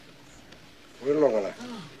We're not gonna.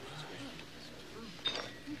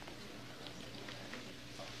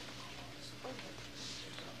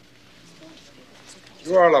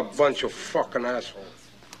 You're all a bunch of fucking assholes.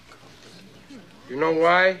 You know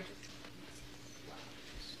why?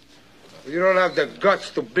 You don't have the guts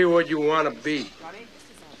to be what you want to be.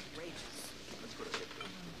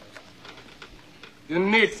 You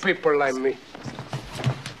need people like me.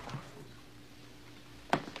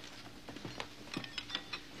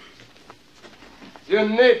 You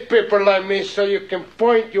need people like me so you can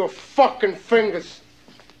point your fucking fingers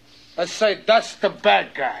and say, that's the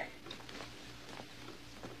bad guy.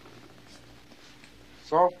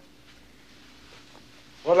 So,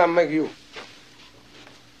 what'll I make you?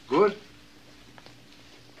 Good?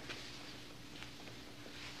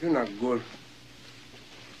 You're not good.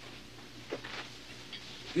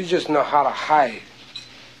 You just know how to hide,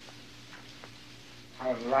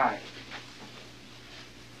 how to lie.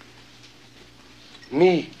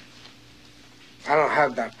 Me, I don't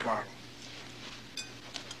have that problem.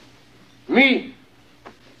 Me,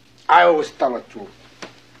 I always tell the truth.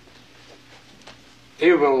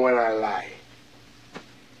 Even when I lie.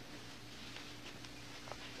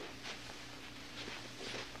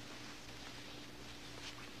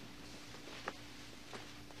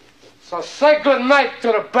 So say good night to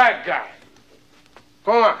the bad guy.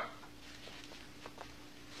 Come on.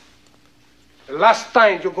 The last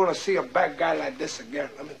time you're gonna see a bad guy like this again,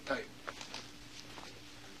 let me tell you.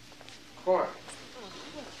 Come on.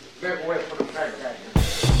 Make way for the bad guy.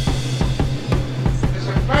 There's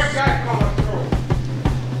a bad guy coming through.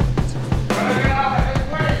 Gotta get out of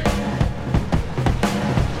his way.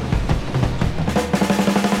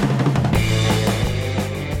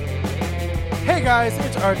 Hey guys,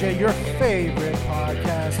 it's RJ, your favorite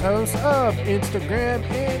podcast host of Instagram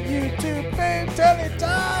and YouTube fame. Tell it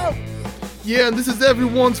time! Yeah, and this is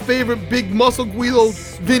everyone's favorite big muscle Guido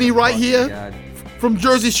Vinny right here God. from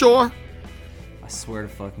Jersey Shore. I swear to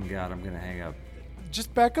fucking God, I'm gonna hang up.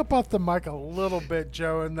 Just back up off the mic a little bit,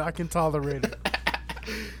 Joe, and I can tolerate it.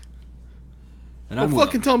 And Don't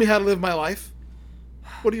fucking tell me how to live my life.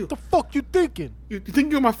 What are you? What the fuck you thinking? You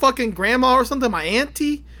think you're my fucking grandma or something? My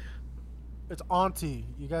auntie? It's auntie.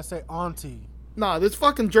 You gotta say auntie. Nah, this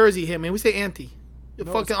fucking Jersey here, man. We say auntie. Your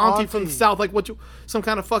No, fucking it's auntie from the auntie. south, like what you, some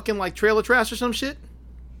kind of fucking like trailer trash or some shit?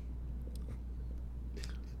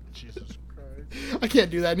 Jesus Christ. I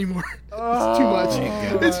can't do that anymore. It's too much.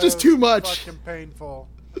 Oh, It's just too much. Fucking painful.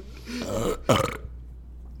 Ugh.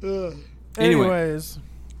 Anyway. Anyways.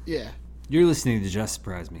 Yeah. You're listening to Just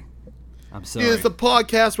Surprise Me. I'm sorry. It's a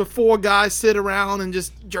podcast where four guys sit around and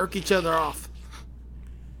just jerk each other off.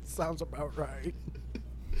 Sounds about right.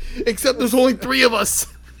 Except there's only three of us.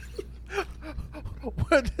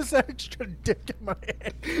 Where does extra dick in my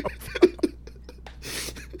head come from?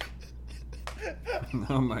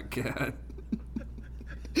 Oh my God.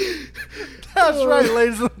 That's right,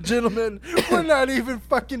 ladies and gentlemen. We're not even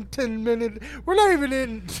fucking 10 minutes. We're not even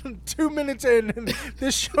in 2 minutes in, and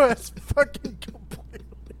this show is fucking completely.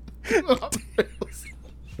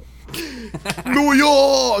 New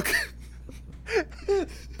York!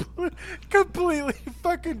 completely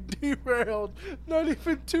fucking derailed. Not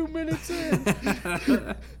even 2 minutes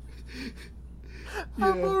in.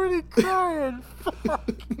 I'm already crying. Fuck.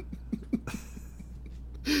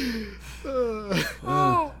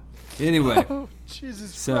 Anyway, Oh,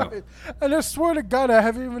 Jesus So- Christ. And I swear to God, I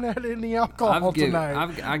haven't even had any alcohol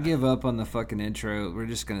tonight. I give up on the fucking intro. We're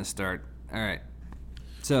just gonna start. All right.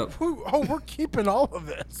 So We're keeping all of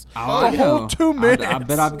this. I The know. whole 2 minutes. I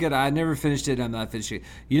bet I'm good. I never finished it. I'm not finishing it.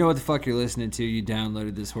 You know what the fuck you're listening to? You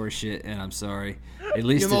downloaded this horse shit, and I'm sorry. At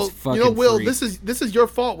least it's fucking Will, free. this is your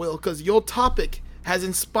fault, Will, because your topic has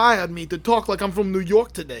inspired me to talk like I'm from New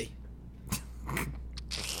York today.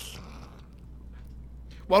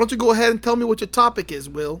 Why don't you go ahead and tell me what your topic is,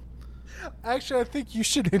 Will? Actually, I think you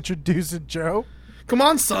should introduce it, Joe. Come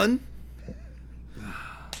on, son.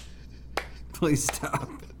 Please stop.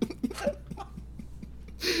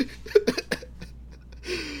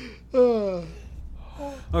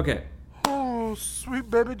 Okay. Oh, sweet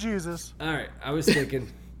baby Jesus. All right. I was thinking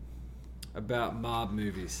about mob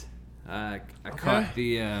movies. I caught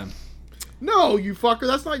the. No, you fucker.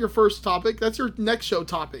 That's not your first topic. That's your next show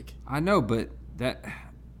topic. I know, but that.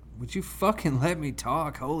 Would you fucking let me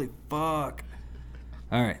talk? Holy fuck.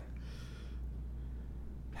 All right.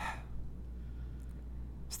 I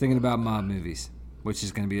was thinking about mob movies, which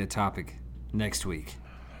is going to be a topic next week.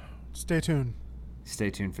 Stay tuned.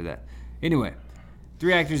 Stay tuned for that. Anyway,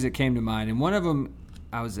 3 actors that came to mind, and one of them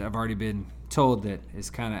I've already been told that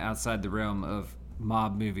is kind of outside the realm of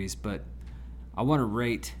mob movies, but I want to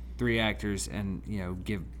rate 3 actors and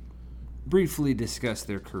give briefly discuss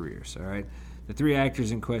their careers, all right? The three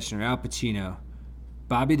actors in question are Al Pacino,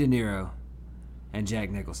 Bobby De Niro, and Jack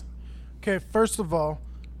Nicholson. Okay, first of all,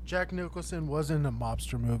 Jack Nicholson was in a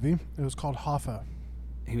mobster movie. It was called Hoffa.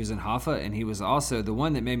 He was in Hoffa, and he was also, the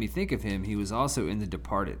one that made me think of him, he was also in The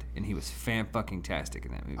Departed, and he was fan-fucking-tastic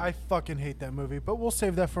in that movie. I fucking hate that movie, but we'll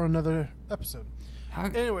save that for another episode.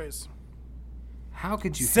 Anyways. How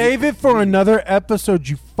could you save it for another episode,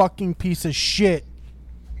 you fucking piece of shit.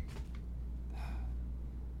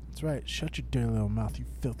 That's right. Shut your dirty little mouth, you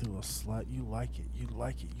filthy little slut. You like it. You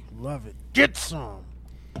like it. You love it. Get some.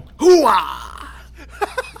 Hoo-Ahh!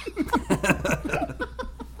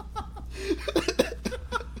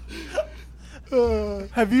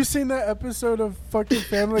 Have you seen that episode of fucking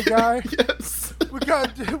Family Guy? Yes. We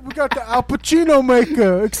got the Al Pacino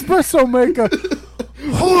maker, espresso maker.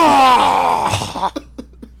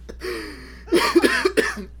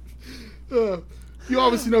 You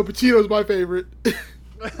obviously know Pacino's my favorite.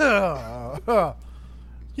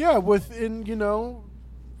 Yeah, within,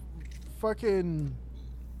 fucking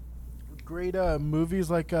great movies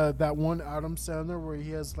like that one Adam Sandler where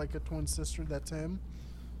he has like a twin sister that's him.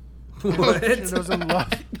 What? Pacino's in love.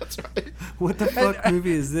 That's right. What the fuck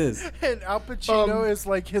movie is this? And Al Pacino is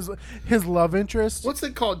like his love interest. What's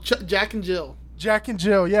it called? Jack and Jill. Jack and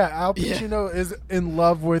Jill, yeah. Al Pacino is in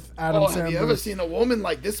love with Adam Sandler. Have you ever seen a woman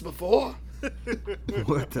like this before?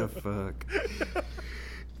 What the fuck?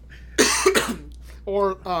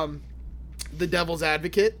 Or The Devil's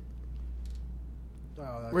Advocate,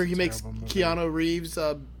 Oh, that's where a he makes terrible movie. Keanu Reeves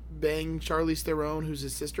bang Charlize Theron, who's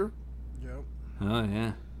his sister. Yep. Oh,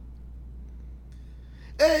 yeah.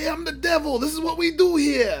 Hey, I'm the devil. This is what we do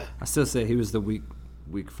here. I still say he was the weak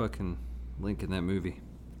fucking link in that movie.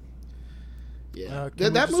 Yeah, can we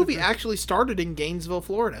that movie disagree? actually started in Gainesville,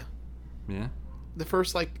 Florida. Yeah? The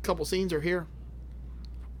first couple scenes are here.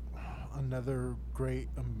 Another great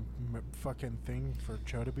fucking thing for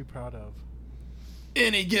Joe to be proud of.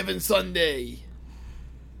 Any given Sunday.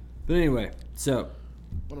 But anyway, so,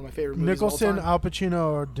 One of my favorite movies Nicholson, of all time. Al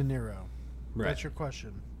Pacino, or De Niro? right. That's your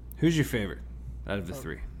question. Who's your favorite out of the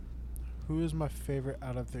three? Who is my favorite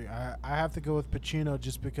out of three? I have to go with Pacino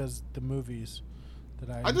just because the movies that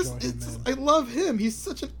I enjoy him in. I love him. He's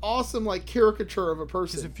such an awesome caricature of a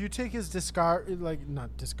Because person. if you take his his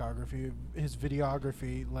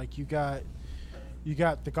videography, like you got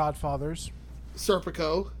The Godfathers,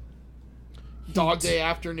 Serpico, Dog Day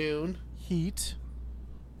Afternoon. Heat.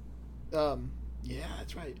 Yeah,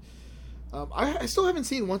 that's right. I still haven't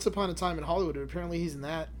seen Once Upon a Time in Hollywood, but apparently he's in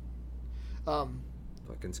that.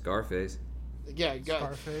 Fucking Scarface. Yeah,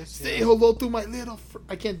 Scarface, Say yeah. hello to my little.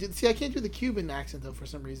 I can't do the Cuban accent though for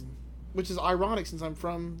some reason, which is ironic since I'm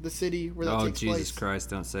from the city where that Oh, takes Jesus place. Christ,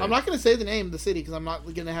 don't say I'm it. not going to say the name of the city because I'm not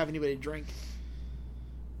going to have anybody drink.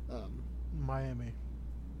 Miami.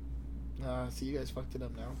 See, you guys fucked it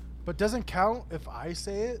up now. But doesn't count if I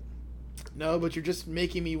say it. No, but you're just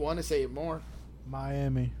making me want to say it more.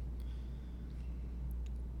 Miami.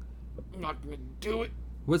 I'm not going to do it.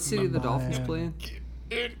 What city are the Dolphins Miami.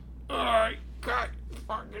 playing? I can't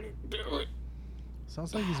fucking do it.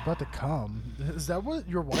 Sounds like he's about to come. Is that what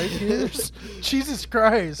your wife hears? Jesus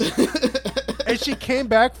Christ. And she came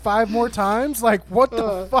back 5 more times? Like, what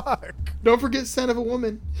the fuck? Don't forget Son of a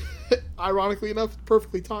Woman. Ironically enough,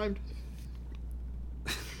 perfectly timed.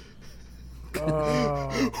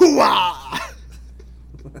 Hoo-Ahh!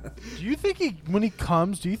 Do you think when he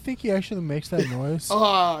comes, do you think he actually makes that noise?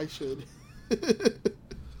 I should.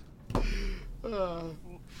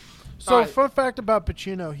 So, Alright. fun fact about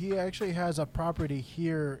Pacino, he actually has a property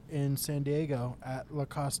here in San Diego at La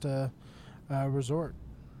Costa Resort.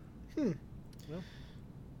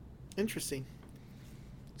 Interesting.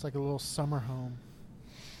 It's like a little summer home.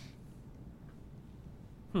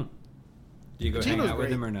 Do you go hang Pacino's out with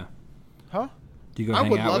great. him or no? Huh? Do you go I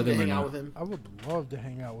hang would out love with to him or hang out no? with him. I would love to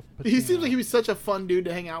hang out with Pacino. He seems like he'd be such a fun dude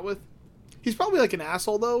to hang out with. He's probably like an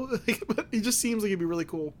asshole though, but he just seems like he'd be really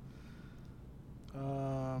cool.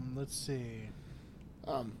 Let's see.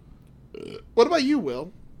 What about you,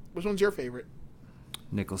 Will? Which one's your favorite?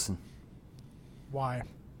 Nicholson. Why?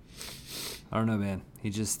 I don't know, man. He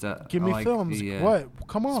just Give I me like films. the, What?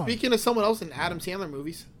 Come on. Speaking of someone else in Adam Sandler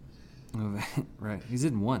movies. Right, he's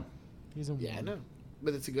in one. He's in Yeah, I know.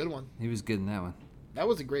 But it's a good one. He was good in that one. That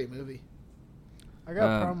was a great movie. I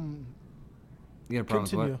got a problem. You got a problem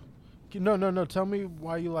Continue. with No. Tell me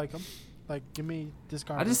why you like him. Like, give me discography.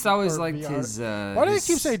 what? I just always or liked VR. his. Why do I his-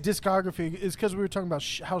 keep saying discography? It's because we were talking about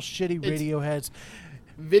how shitty It's- Radiohead's.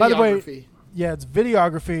 Videography. By the way, yeah, it's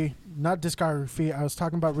videography, not discography. I was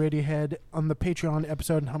talking about Radiohead on the Patreon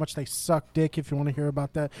episode and how much they suck dick. If you want to hear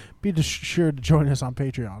about that, be sure to join us on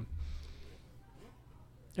Patreon.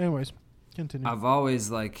 Anyways, continue. I've always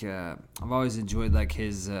enjoyed like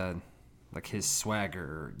his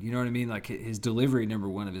swagger. You know what I mean? Like his delivery. Number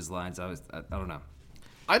one of his lines. I don't know.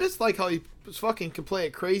 I just like how he fucking can play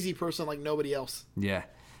a crazy person like nobody else. Yeah,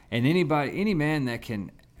 and any man that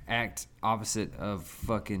can act opposite of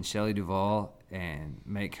fucking Shelley Duvall and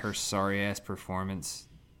make her sorry ass performance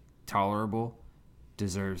tolerable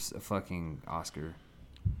deserves a fucking Oscar.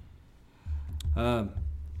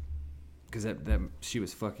 Because that she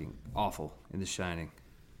was fucking awful in The Shining.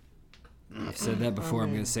 I've said that before.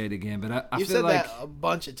 I'm going to say it again, but I You've feel said like that a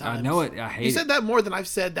bunch of times. I know it. I hate it. You said that more than I've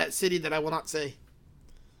said that city that I will not say.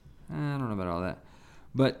 I don't know about all that,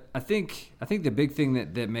 but I think the big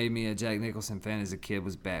thing that made me a Jack Nicholson fan as a kid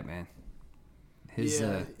was Batman. His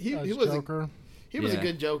he was Joker. He was a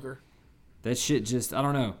good Joker. That shit just I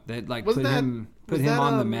don't know that like Was put that- him was that,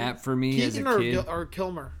 on the map for me as a Keaton kid. or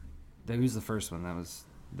Kilmer? That was the first one.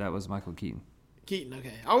 That was Michael Keaton. Keaton.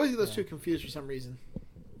 Okay, I always get those two confused for some reason.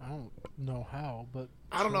 I don't know how, but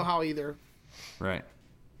I don't know how either. Right.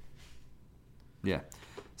 Yeah.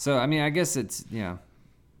 So I mean, I guess it's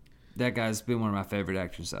that guy's been one of my favorite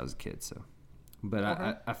actors since I was a kid. So, but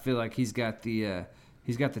I feel like he's got the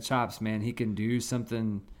chops, man. He can do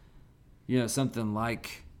something, something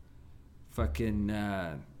like fucking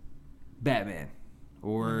Batman,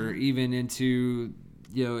 or even into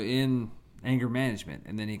in anger management,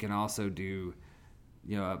 and then he can also do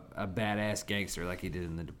a badass gangster like he did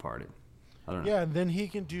in The Departed. I don't know. yeah, and then he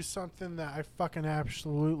can do something that I fucking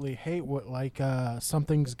absolutely hate. What like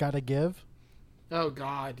Something's Gotta Give. Oh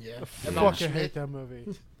God, yeah. I About fucking hate Schmidt. that movie.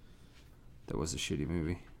 That was a shitty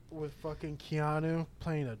movie. With fucking Keanu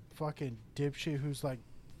playing a fucking dipshit who's like,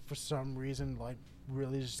 for some reason, like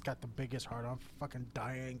really just got the biggest heart on fucking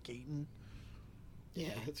Diane Keaton. Yeah,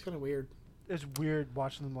 it's kind of weird. It's weird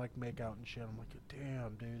watching them like make out and shit. I'm like,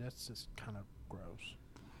 damn, dude, that's just kind of gross.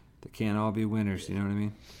 They can't all be winners. You know what I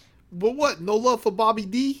mean? But what? No love for Bobby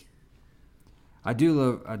D? I do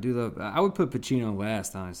love. I would put Pacino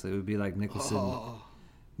last. Honestly, it would be like Nicholson,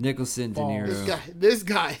 De Niro. This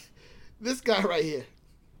guy right here.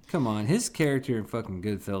 Come on, his character in fucking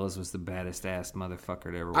Goodfellas was the baddest ass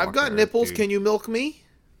motherfucker to ever. I've walk got the earth, nipples. dude. Can you milk me?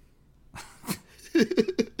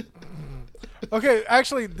 Okay,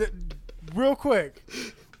 actually, real quick,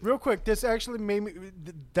 this actually made me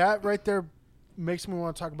that right there makes me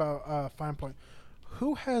want to talk about Fine Point.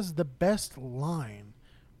 Who has the best line?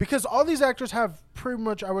 Because all these actors have pretty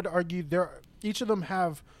much, I would argue, each of them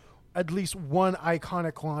have at least one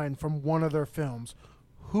iconic line from one of their films.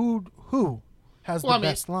 Who has the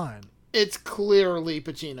best line? It's clearly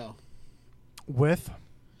Pacino. With?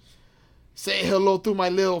 Say hello to my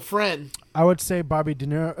little friend. I would say Bobby De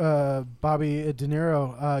Niro.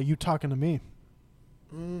 You talking to me?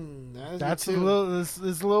 That's a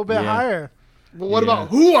little bit higher. But what about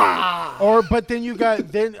Hoo-Ahh? But then you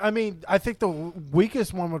got I think the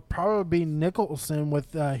weakest one would probably be Nicholson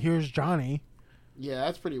with Here's Johnny. Yeah,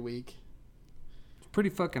 that's pretty weak. It's pretty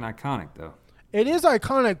fucking iconic though. It is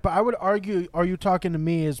iconic, but I would argue Are You Talking to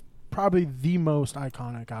Me is probably the most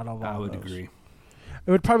iconic out of all. I would those. agree. It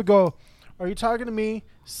would probably go, Are You Talking to Me?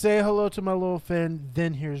 Say hello to my little friend,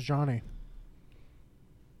 then Here's Johnny.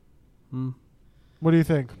 What do you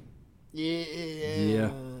think?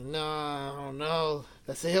 Yeah. No, I don't know.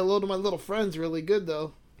 That Say Hello to My Little Friend's really good,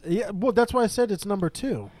 though. Yeah, well, that's why I said it's number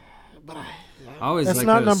 2. But I always That's liked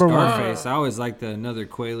not number one. Scarface. I always liked the Another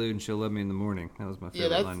Quaalude and She'll Love Me in the Morning. That was my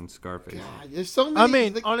favorite line in Scarface. God, there's so many. I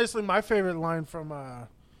mean, honestly, my favorite line from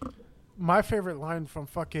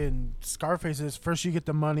fucking Scarface is first you get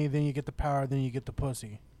the money, then you get the power, then you get the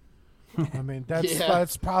pussy. I mean,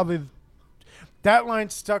 that's probably that line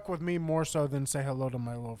stuck with me more so than Say Hello to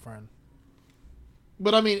My Little Friend.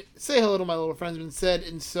 But I mean, Say Hello to My Little Friend's been said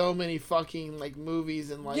in so many fucking like movies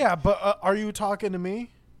and like. Yeah, but Are You Talking to Me?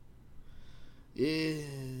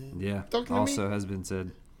 Yeah. Talking to Also me? has been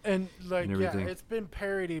said. And like, And yeah, everything. it's been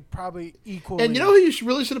parodied probably equally. And you know who you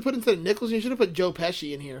really should have put instead of Nicholson? You should have put Joe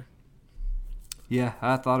Pesci in here. Yeah,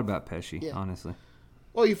 I thought about Pesci, Yeah. honestly.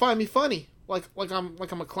 Well, you find me funny, like I'm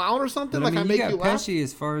a clown or something. But, Like I you make got you laugh. Pesci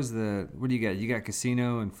as far as the what do you got? You got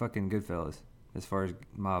Casino and fucking Goodfellas as far as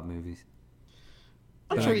mob movies.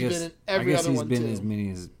 I'm But sure I he's guess, been in every I guess other he's one been too. as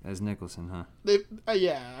many as Nicholson, huh?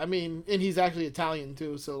 Yeah, I mean, and he's actually Italian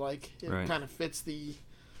too, so like it Right. kind of fits the.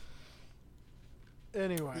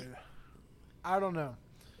 Anyway, I don't know.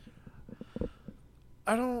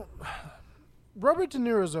 Robert De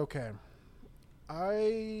Niro's okay.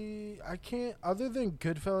 I can't. Other than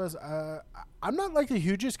Goodfellas, I'm not like the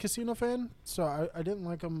hugest Casino fan, so I didn't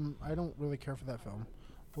like him. I don't really care for that film.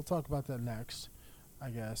 We'll talk about that next, I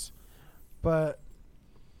guess. But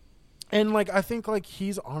And like I think like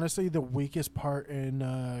he's honestly the weakest part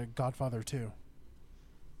in Godfather 2.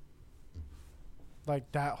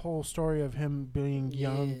 Like that whole story of him being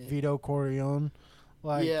young Vito Corleone.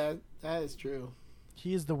 Like Yeah, that is true.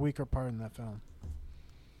 he is the weaker part in that film.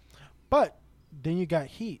 But then you got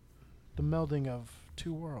Heat, the melding of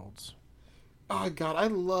two worlds. Oh God, I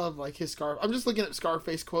love like his Scar. I'm just looking at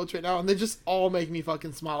Scarface quotes right now, and they just all make me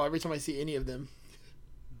fucking smile every time I see any of them.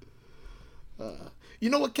 You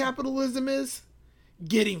know what capitalism is?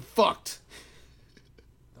 Getting fucked.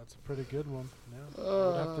 That's a pretty good one. Yeah, I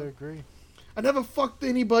would have to agree. I never fucked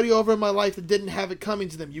anybody over in my life that didn't have it coming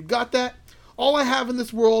to them. You got that? All I have in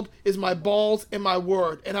this world is my balls and my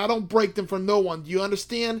word, and I don't break them for no one. Do you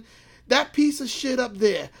understand? That piece of shit up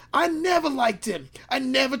there, I never liked him. I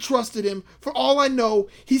never trusted him. For all I know,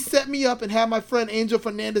 he set me up and had my friend Angel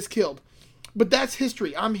Fernandez killed. But that's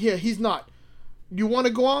history. I'm here. He's not. You want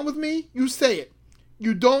to go on with me? You say it.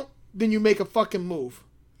 You don't, then you make a fucking move.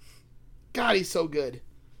 God, he's so good.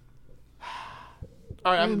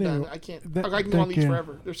 All right, I'm done. I can't. I can go on these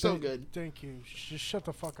forever. They're so good. Thank you. Just shut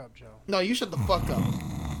the fuck up, Joe. No, you shut the fuck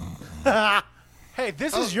up. Hey,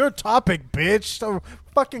 this is your topic, bitch. So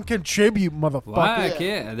fucking contribute, motherfucker. Why? I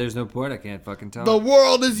can't. There's no point. I can't fucking talk. The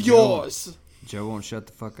world is yours. Joe won't shut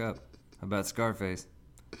the fuck up about Scarface.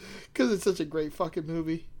 Because it's such a great fucking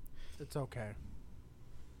movie. It's okay.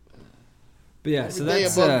 But yeah, Every so day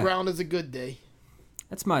that's above ground is a good day.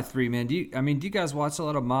 That's my three, man. Do you guys watch a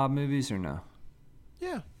lot of mob movies or no?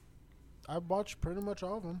 Yeah. I watched pretty much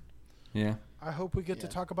all of them. Yeah. I hope we get to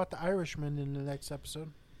talk about The Irishman in the next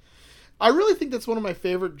episode. I really think that's one of my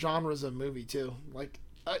favorite genres of movie too. Like,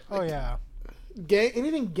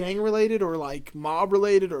 anything gang related or like mob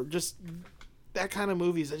related or just that kind of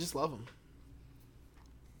movies. I just love them.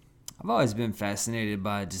 I've always been fascinated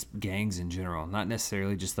by just gangs in general, not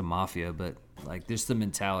necessarily just the mafia, but like just the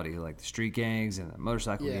mentality, like the street gangs and the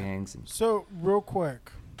motorcycle gangs. And so, real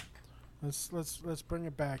quick, let's bring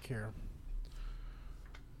it back here.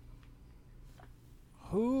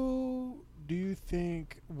 Who do you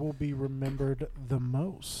think will be remembered the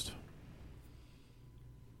most?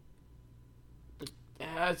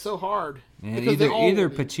 It's so hard. And either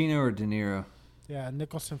Pacino or De Niro. Yeah,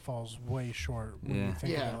 Nicholson falls way short when you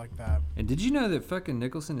think of it like that. And did you know that fucking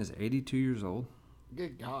Nicholson is 82 years old?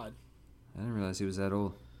 Good God. I didn't realize he was that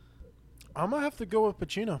old. I'm going to have to go with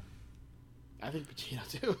Pacino. I think Pacino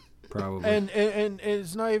too. Probably. And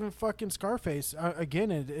it's not even fucking Scarface.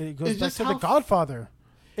 Again, it goes back to The Godfather.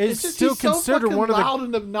 It's still he's considered so one of the loud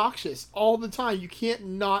and obnoxious all the time. You can't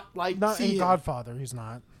not see in him. Godfather. He's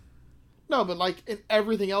not. No, but like in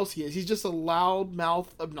everything else he is. He's just a loud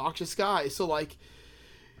mouth, obnoxious guy. So like,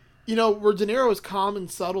 you know, where De Niro is calm and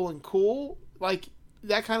subtle and cool, like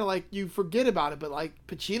that kind of like you forget about it. But like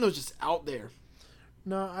Pacino's just out there.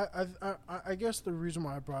 No, I guess the reason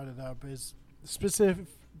why I brought it up is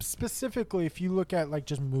specifically if you look at like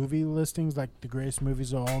just movie listings, like the greatest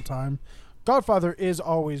movies of all time, Godfather is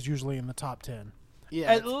always usually in the top 10.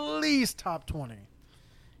 Yeah, at least top 20.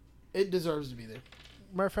 It deserves to be there.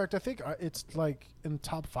 Matter of fact, I think it's like in the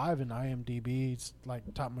top 5 in IMDb. It's like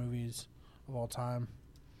top movies of all time.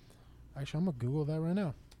 Actually, I'm gonna Google that right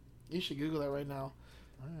now. You should Google that right now.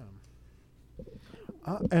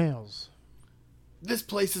 I am. This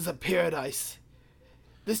place is a paradise.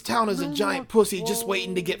 This town is a giant pussy just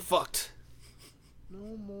waiting to get fucked.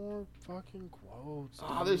 No more fucking quotes.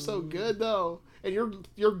 Oh, they're so good though. And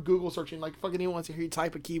you're Google searching like fucking anyone wants to hear you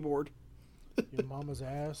type a keyboard. Your mama's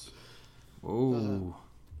ass. Oh.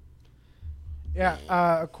 Yeah,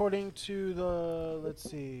 according to the, let's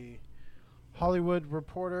see, Hollywood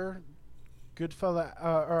Reporter,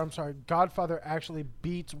 Godfather actually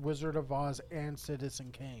beats Wizard of Oz and Citizen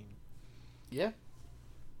Kane. Yeah,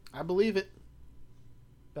 I believe it.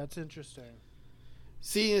 That's interesting.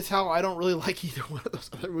 Seeing as how I don't really like either one of those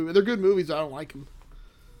other movies. They're good movies, but I don't like them.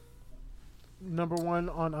 Number 1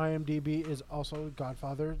 on IMDb is also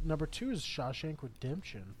Godfather. Number 2 is Shawshank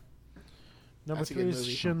Redemption. Number 3 is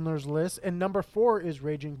Schindler's List. And number 4 is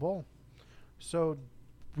Raging Bull. So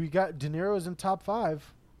we got De Niro's in top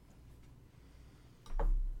 5.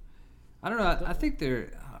 I don't know. I think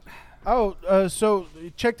they're... So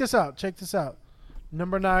check this out.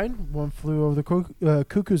 Number 9, One Flew Over the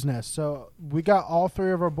Cuckoo's Nest. So we got all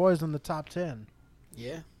 3 of our boys in the top 10.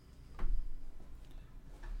 Yeah.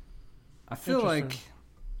 I feel like...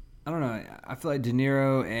 I don't know. I feel like De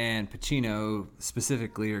Niro and Pacino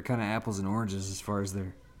specifically are kind of apples and oranges as far as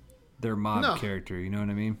their mob character. You know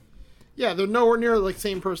what I mean? Yeah, they're nowhere near like the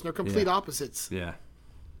same person. They're complete opposites. Yeah.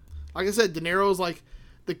 Like I said, De Niro's like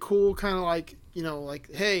the cool kind of like, you know,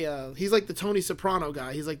 like, hey, he's like the Tony Soprano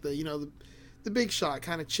guy. He's like the, you know, the big shot,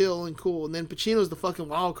 kind of chill and cool, and then Pacino's the fucking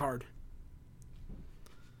wild card.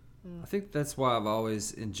 I think that's why I've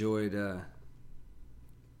always enjoyed.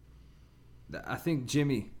 I think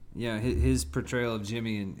Jimmy, his portrayal of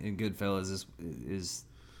Jimmy in Goodfellas is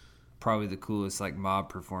probably the coolest like mob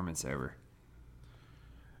performance ever.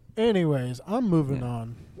 Anyways, I'm moving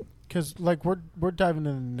on because like we're diving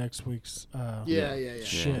into next week's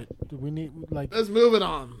shit. We need like let's move it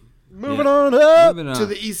on. Moving on up to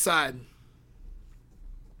the east side.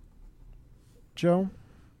 Joe,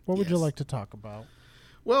 what would you like to talk about?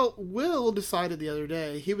 Well, Will decided the other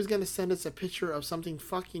day he was going to send us a picture of something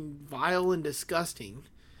fucking vile and disgusting,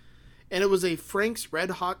 and it was a Frank's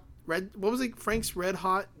Red Hot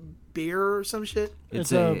beer or some shit.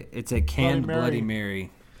 It's a canned Bloody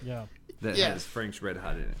Mary. Yeah, that has Frank's Red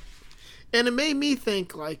Hot in it. And it made me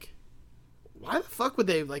think, like, why the fuck would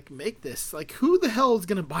they like make this? Like, who the hell is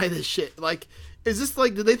going to buy this shit? Like, is this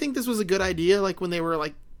like? Did they think this was a good idea? Like when they were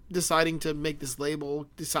like deciding to make this label,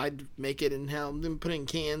 decide to make it and then put it in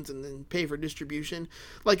cans and then pay for distribution.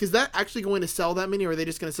 Like, is that actually going to sell that many, or are they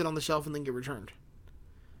just going to sit on the shelf and then get returned?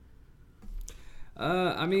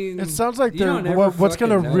 I mean, it sounds like what's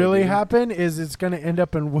going to really happen is it's going to end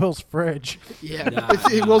up in Will's fridge. Yeah,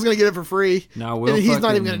 Will's going to get it for free. No, Will. And he's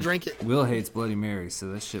not even going to drink it. Will hates Bloody Mary,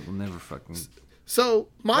 so that shit will never fucking. So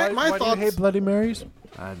my why thoughts. Do you hate Bloody Marys?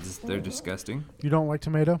 They're disgusting. You don't like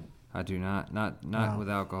tomato? I do not with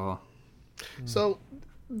alcohol. So,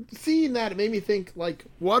 seeing that, it made me think, like,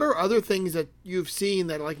 what are other things that you've seen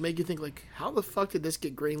that, like, make you think, like, how the fuck did this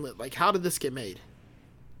get greenlit? Like, how did this get made?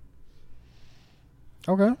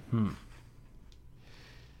 Okay. Do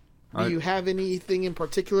you have anything in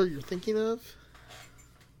particular you're thinking of?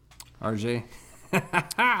 RJ?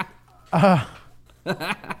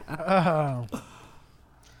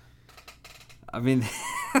 I mean...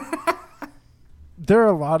 There are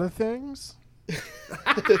a lot of things.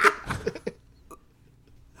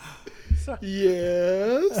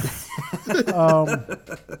 Yes.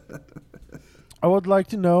 I would like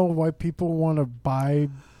to know why people want to buy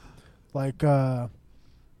like dragon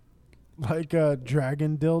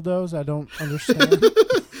dildos. I don't understand.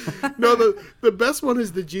 No, the best one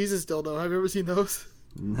is the Jesus dildo. Have you ever seen those?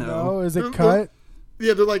 No, is it cut?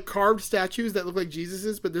 Yeah, they're like carved statues that look like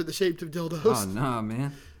Jesus's, but they're the shape of dildos. Oh no,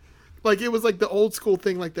 man. Like, it was like the old school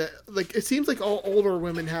thing like that. Like, it seems like all older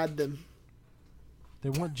women had them. They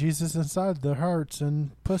want Jesus inside their hearts and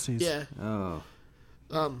pussies. Yeah. Oh.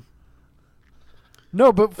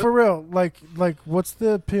 No, but for real, like, what's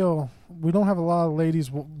the appeal? We don't have a lot of ladies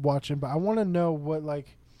watching, but I want to know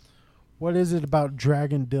what is it about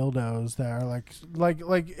dragon dildos that are like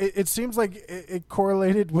it seems like it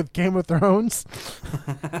correlated with Game of Thrones.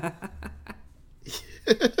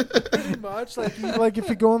 Pretty much, like if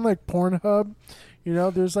you go on like Pornhub,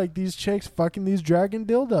 there's like these chicks fucking these dragon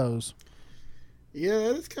dildos. Yeah,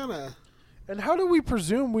 that is kind of. And how do we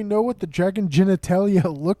presume we know what the dragon genitalia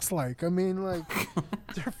looks like? I mean, like,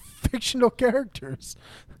 they're fictional characters.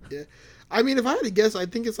 Yeah, I mean, if I had to guess, I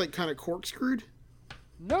think it's like kind of corkscrewed.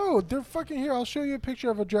 No, they're fucking here. I'll show you a picture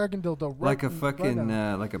of a dragon dildo. Like a fucking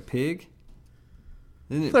like a pig.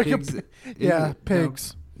 Isn't it like pigs?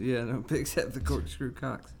 Pigs. No, pigs have the corkscrew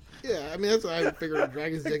cocks. Yeah, I mean, that's what I figured a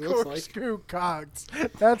dragon's dick looks like. Corkscrew cocks.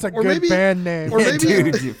 That's a Or good maybe- band name. Or maybe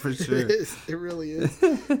Dude, for sure. It is. It really is.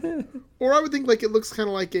 Or I would think like it looks kind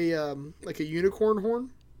of like a unicorn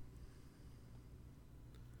horn.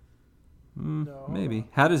 No. Maybe.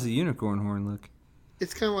 How does a unicorn horn look?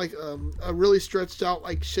 It's kind of like a really stretched out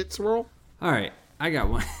like shit swirl. All right, I got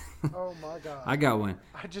one. Oh my god. I got one.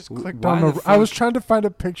 I just clicked Why on the the. I was fuck- trying to find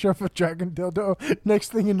a picture of a dragon dildo.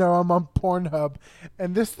 Next thing you know, I'm on Pornhub,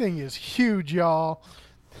 and this thing is huge, y'all.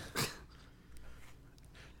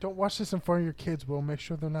 Don't watch this in front of your kids. We'll make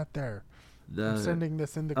sure they're not there. I'm sending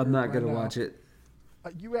this in the group I'm not right gonna now. watch it.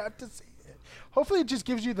 You have to see it. Hopefully, it just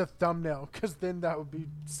gives you the thumbnail, because then that would be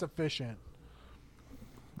sufficient.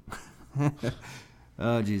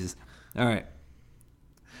 Oh Jesus! All right.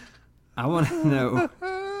 I want to know.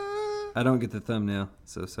 I don't get the thumbnail,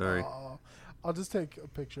 so sorry. I'll just take a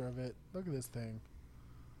picture of it. Look at this thing.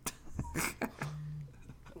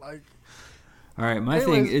 Like. All right, my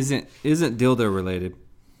thing isn't dildo related.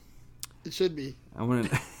 It should be. I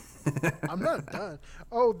want to. I'm not done.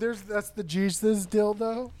 Oh, that's the Jesus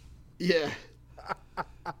dildo. Yeah.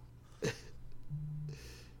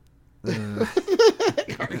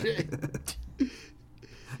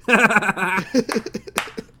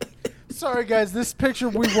 Sorry, guys. This picture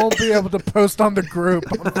we won't be able to post on the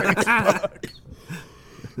group on Facebook.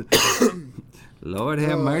 Lord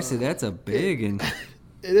have mercy, that's a big and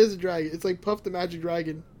It is a dragon. It's like Puff the Magic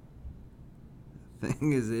Dragon.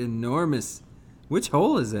 thing is enormous. Which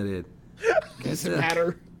hole is that in? Doesn't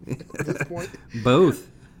matter at this point.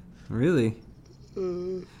 Both. Really.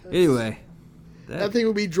 Anyway. That thing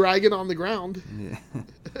would be dragging on the ground. Yeah.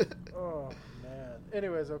 Oh man.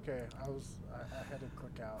 Anyways, okay. I had to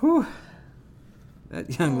click out. Whew.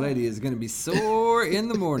 That young lady is going to be sore in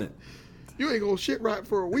the morning. You ain't gonna shit right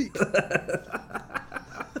for a week.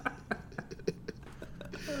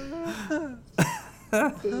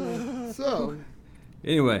 So.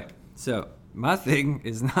 Anyway, so my thing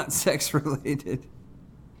is not sex related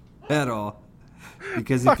at all.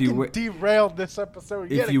 Because if you derailed this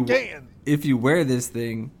episode yet again. If you wear this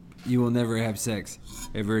thing, you will never have sex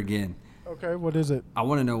ever again. Okay, what is it? I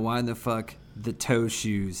want to know why in the fuck the toe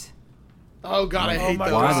shoes. Oh God, I hate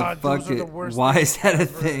those. Why the fuck? Why is that a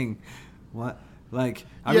thing? What? Like,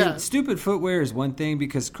 I mean, stupid footwear is one thing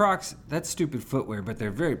because Crocs, that's stupid footwear, but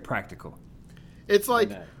they're very practical. It's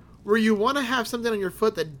like where you want to have something on your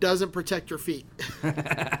foot that doesn't protect your feet.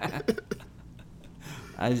 I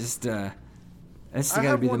just, that's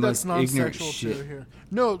got to be the most ignorant shit. Here.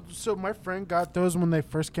 No, so my friend got those when they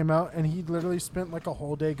first came out, and he literally spent like a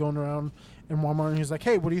whole day going around in Walmart, and he's like,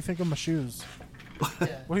 "Hey, what do you think of my shoes?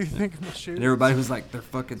 What do you think of my shoes?" And everybody was like, "They're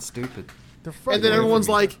fucking stupid." They're fucking and then everyone's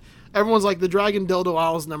like, the Dragon Dildo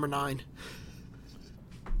aisle is number 9.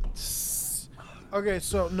 Okay,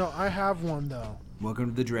 so no, I have one though. Welcome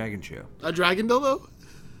to the Dragon Show. A Dragon Dildo?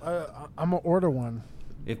 I'm gonna order one.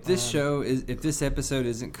 If this if this episode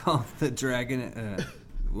isn't called the Dragon,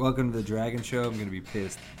 Welcome to the Dragon Show, I'm gonna be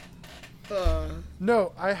pissed.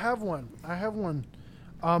 No, I have one.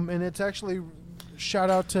 And it's actually shout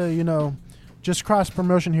out to just cross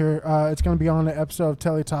promotion here. It's gonna be on an episode of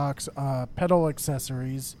Telly Talks. Pedal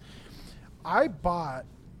accessories. I bought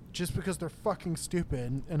just because they're fucking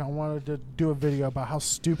stupid, and I wanted to do a video about how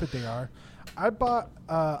stupid they are. I bought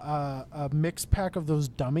a mixed pack of those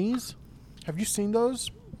dummies. Have you seen those?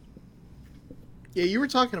 Yeah, you were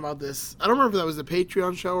talking about this. I don't remember if that was the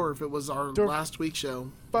Patreon show or if it was our last week's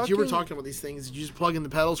show. But you were talking about these things. Did you just plug in the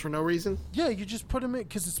pedals for no reason? Yeah, you just put them in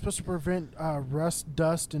because it's supposed to prevent rust,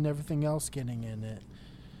 dust, and everything else getting in it.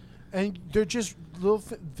 And they're just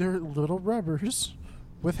they're little rubbers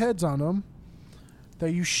with heads on them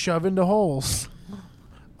that you shove into holes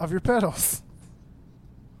of your pedals.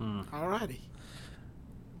 Alrighty.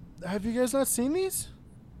 Have you guys not seen these?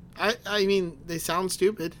 I mean, they sound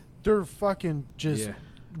stupid. They're fucking just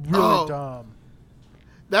really dumb.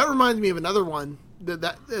 That reminds me of another one.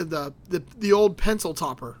 The old pencil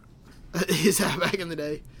topper is back in the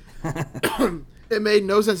day. It made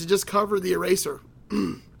no sense to just cover the eraser.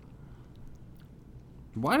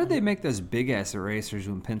 Why did they make those big ass erasers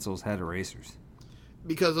when pencils had erasers?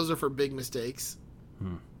 Because those are for big mistakes.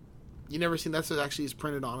 You never seen that's what actually is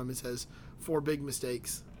printed on them. It says 4 big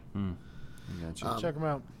mistakes. Gotcha. Check them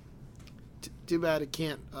out. Too bad it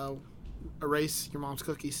can't erase your mom's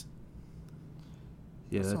cookies.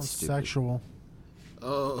 Yeah, that's sounds stupid. Sexual.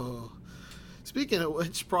 Oh. Speaking of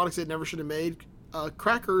which, products they never should have made,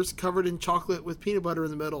 crackers covered in chocolate with peanut butter in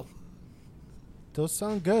the middle. Those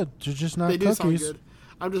sound good. They're just not They cookies. do sound good.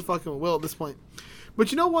 I'm just fucking with Will at this point.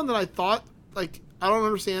 But you know one that I thought, like, I don't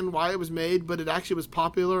understand why it was made, but it actually was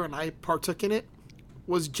popular and I partook in it,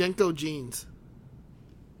 was Jenko jeans.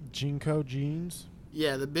 Jinko jeans?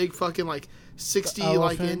 Yeah, the big fucking, like, 60, The like,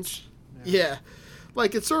 elephant? inch. Yeah.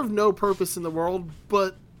 Like, it served no purpose in the world,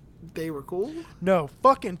 but they were cool. No,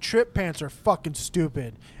 fucking trip pants are fucking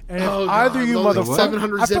stupid. And if Oh, either God, you those, like, motherfuckers...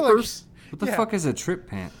 700 zippers. What the fuck is a trip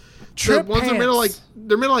pant? Trip The ones pants. are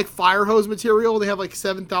made of like fire hose material. They have like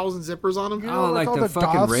 7,000 zippers on them. You know, Oh, like all the the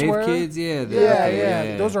fucking goths rave wear? kids? Yeah.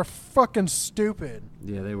 Yeah. Those are fucking stupid.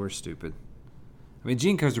 Yeah, they were stupid. I mean,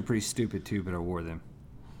 jean coats are pretty stupid too, but I wore them.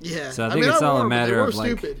 Yeah. So I think it's all a matter of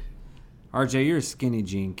like. stupid. RJ, you're a skinny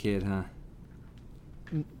jean kid, huh?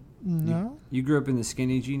 No? You grew up in the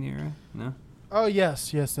skinny jean era? No? Oh,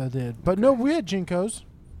 yes, I did. But no, we had Jinkos.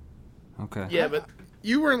 Okay. Yeah, but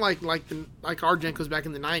you were in like our Jenkos back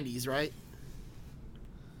in the 90s, right?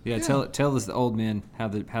 Yeah, tell us the old man how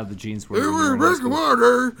the jeans were. It when you was were in high back in school.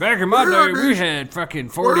 my day. Back in my we day, had we these- had fucking We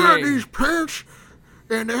had 48. these pants,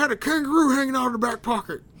 and they had a kangaroo hanging out of the back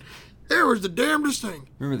pocket. It was the damnedest thing.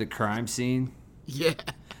 Remember the crime scene? Yeah.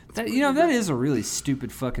 That is a really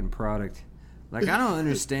stupid fucking product. Like, I don't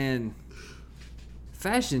understand.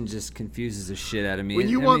 Fashion just confuses the shit out of me. When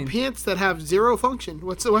you I want mean, pants that have zero function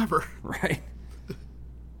whatsoever. right?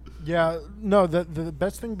 Yeah, no, the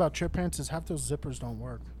best thing about trip pants is half those zippers don't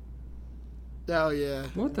work. Oh, yeah.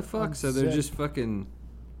 What the fuck? So they're sick. just fucking.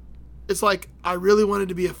 It's like, I really wanted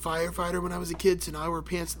to be a firefighter when I was a kid, so now I wear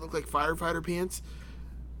pants that look like firefighter pants.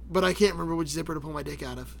 But I can't remember which zipper to pull my dick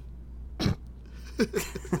out of.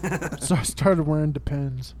 So I started wearing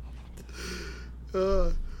Depends.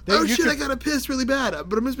 Oh you shit! I could- gotta piss really bad,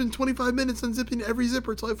 but I'm gonna spend 25 minutes unzipping every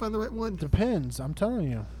zipper until I find the right one. Depends. I'm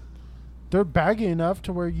telling you, they're baggy enough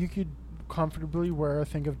to where you could comfortably wear a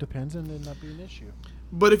thing of Depends and it not be an issue.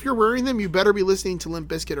 But if you're wearing them, you better be listening to Limp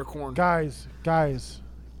Bizkit or Korn. Guys,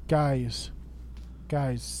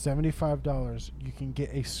 $75. You can get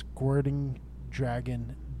a squirting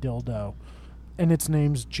dragon dildo, and its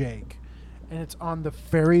name's Jake, and it's on the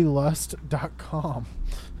fairylust.com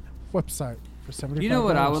website for $75. You know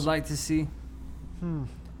what I would like to see?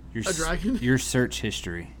 Your A dragon? Your search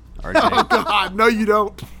history. Oh RJ. God, no, you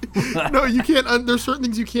don't. No, you can't. There's certain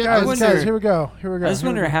things you can't. Guys, wonder- guys, here we go. I just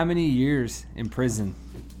wonder how many years in prison.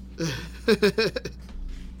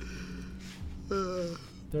 There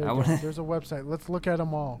I you go. wanna- There's a website. Let's look at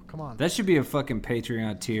them all. Come on. That should be a fucking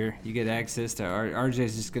Patreon tier. You get access to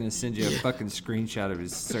RJ's just gonna send you a fucking screenshot of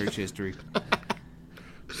his search history.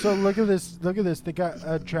 So look at this. Look at this. They got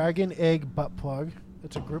a dragon egg butt plug.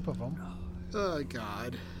 It's a group of them. Oh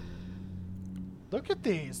God. Look at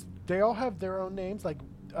these. They all have their own names, like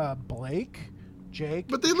Blake, Jake,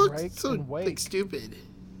 But they look Drake, so and Wake. like stupid.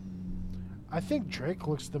 I think Drake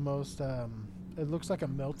looks the most. It looks like a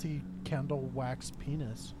melty candle wax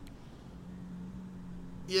penis.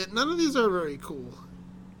 Yeah, none of these are very cool.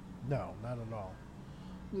 No, not at all.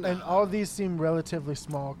 No. And all of these seem relatively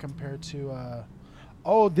small compared to.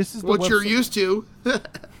 Oh, this is the What you're website- used to.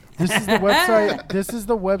 This is the website. This is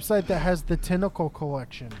the website that has the tentacle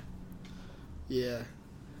collection. Yeah.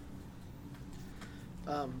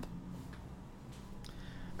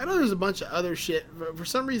 I know there's a bunch of other shit, but for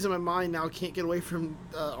some reason my mind now can't get away from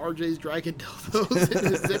RJ's dragon dildos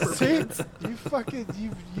in his zipper See, pants. you fucking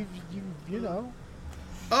you know.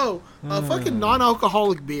 Oh, fucking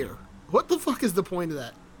non-alcoholic beer. What the fuck is the point of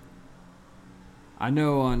that? I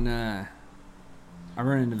know on I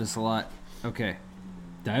run into this a lot. Okay.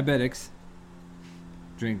 Diabetics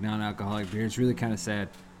drink non-alcoholic beer. It's really kind of sad.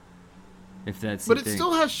 If that's But the it thing.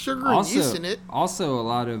 still has sugar and yeast in it. Also, a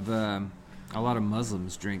lot of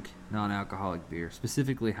Muslims drink non-alcoholic beer,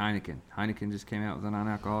 specifically Heineken. Heineken just came out with a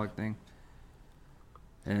non-alcoholic thing,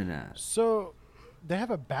 and So, they have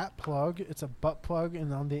a bat plug. It's a butt plug,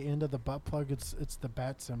 and on the end of the butt plug, it's the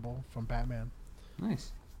bat symbol from Batman.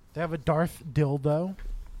 nice. They have a Darth dildo.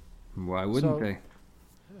 Why wouldn't So- they?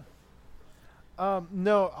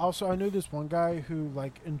 No. Also, I knew this one guy who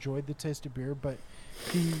like enjoyed the taste of beer, but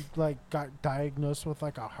he like got diagnosed with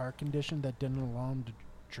like a heart condition that didn't allow him to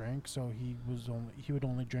drink. So he would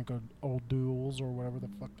only drink old duels or whatever the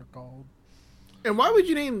fuck they're called. And why would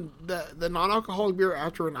you name the non-alcoholic beer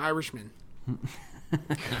after an Irishman?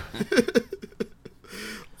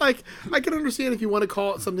 Like, I can understand if you want to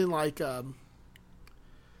call it something like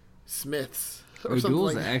Smith's or something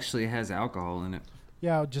O'Doul's like that. actually has alcohol in it.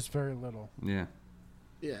 Yeah, just very little. Yeah.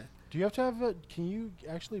 Yeah. Do you have to have it? Can you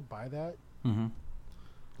actually buy that? Mm-hmm.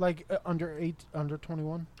 Like under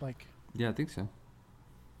 21? Like Yeah, I think so.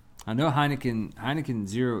 I know Heineken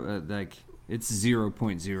zero, like it's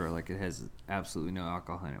 0.0, like it has absolutely no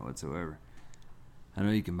alcohol in it whatsoever. I know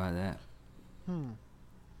you can buy that.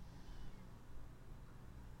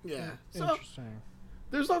 Yeah. So interesting.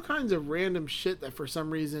 there's all kinds of random shit that for some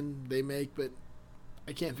reason they make, but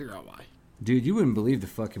I can't figure out why. Dude, you wouldn't believe the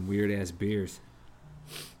fucking weird ass beers.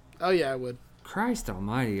 Oh yeah, I would. Christ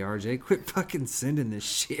almighty, RJ, quit fucking sending this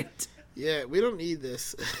shit. Yeah, we don't need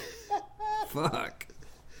this. Fuck.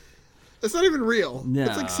 It's not even real. No.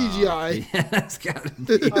 It's like CGI. Yeah, that's gotta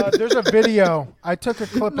be. There's a video. I took a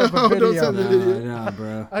clip of a No, don't video. send the video. No,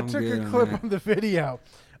 bro. I took a clip of the video.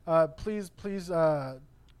 Please.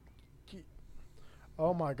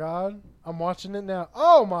 Oh my God, I'm watching it now.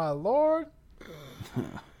 Oh my Lord.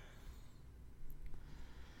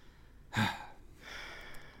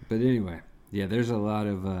 But anyway, yeah, there's a lot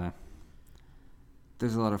of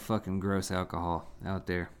fucking gross alcohol out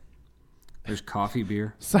there. There's coffee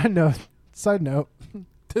beer. Side note.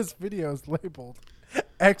 This video is labeled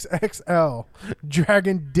XXL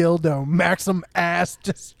Dragon Dildo Maximum Ass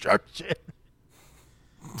Destruction.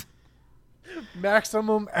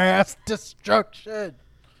 Maximum Ass Destruction.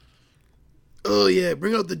 Oh yeah,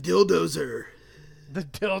 bring out the dildozer. The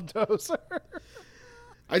dildozer.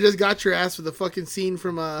 I just got your ass for the fucking scene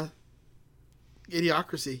from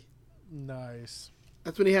Idiocracy. Nice.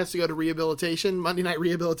 That's when he has to go to rehabilitation, Monday night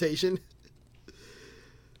rehabilitation.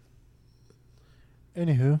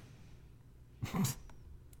 Anywho.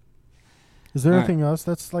 Is there All anything else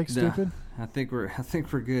that's like Nah, stupid? I think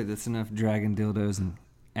we're good. That's enough dragon dildos and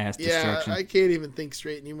ass Yeah, destruction I can't even think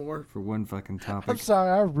straight anymore. for one fucking I'm topic. sorry,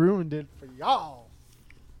 I ruined it for y'all.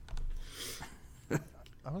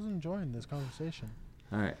 I was enjoying this conversation.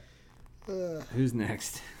 All right. Who's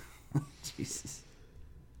next? Jesus.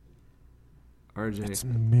 RJ. It's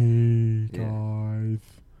me, Yeah. guys.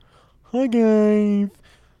 Hi, guys.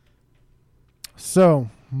 So,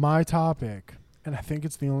 my topic, and I think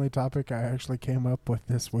it's the only topic I actually came up with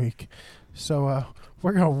this week. So,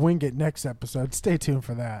 we're going to wing it next episode. Stay tuned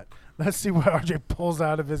for that. Let's see what RJ pulls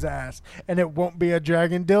out of his ass. And it won't be a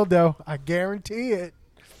dragon dildo. I guarantee it.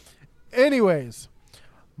 Anyways,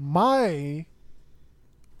 my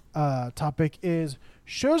topic is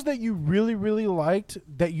shows that you really, really liked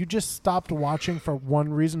that you just stopped watching for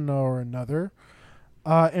one reason or another,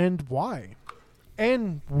 and why.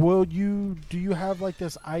 And do you have like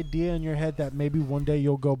this idea in your head that maybe one day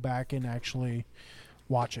you'll go back and actually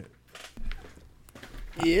watch it?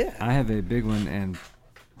 Yeah. I have a big one and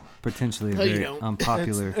potentially a No, you very don't.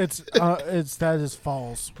 unpopular. It's that is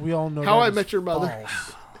false. We all know How that I is Met Your Mother.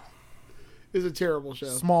 false. It's a terrible show.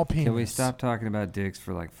 Small penis. Can we stop talking about dicks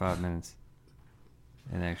for like 5 minutes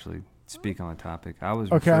and actually speak on the topic? I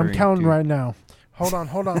was Okay, I'm referring counting to- right now. Hold on.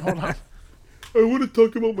 I want to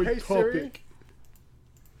talk about my Hey, Siri. topic.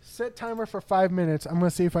 Set timer for 5 minutes. I'm going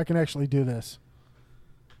to see if I can actually do this.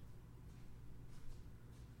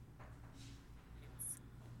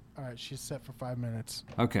 All right, she's set for 5 minutes.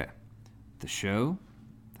 Okay, the show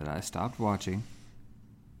that I stopped watching.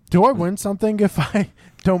 Do I win something if I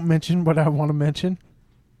don't mention what I want to mention?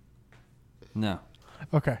 No,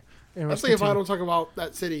 Okay. Anyways, That's like if I continue. don't talk about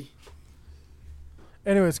that city.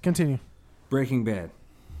 Anyways, continue. Breaking Bad.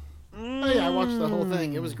 Oh, yeah, I watched the whole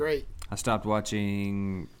thing. It was great. I stopped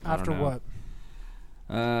watching I After don't know.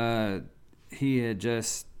 what? He had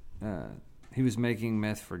just he was making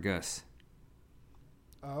meth for Gus.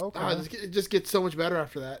 Oh, okay. It just gets so much better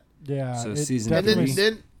after that. Yeah. So it season And then, three.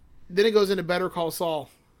 then it goes into Better Call Saul.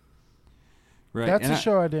 Right. That's and a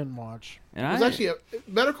show I didn't watch. And It was actually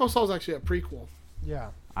Better Call Saul is actually a prequel.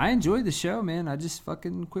 Yeah. I enjoyed the show, man. I just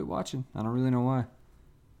fucking quit watching. I don't really know why.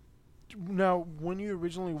 Now, when you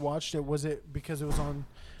originally watched it, was it because it was on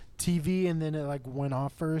TV and then it like went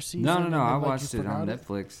off for a season? No. and then, I like, you watched it on forgot it?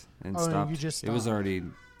 Netflix and Oh, stopped. you just It was stopped. already.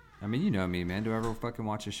 I mean, you know me, man. Do I ever fucking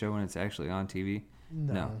watch a show when it's actually on TV?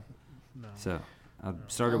 No. So I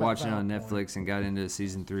started Well, watching it on valid point. Netflix and got into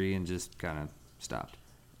season 3 and just kind of stopped.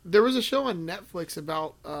 There was a show on Netflix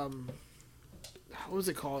about what was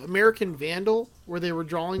it called? American Vandal, where they were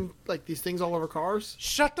drawing like these things all over cars.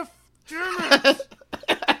 Shut the. Damn it!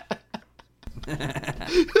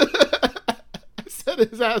 Set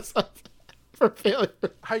his ass up for failure.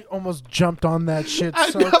 I almost jumped on that shit I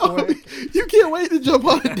so know. quick. You can't wait to jump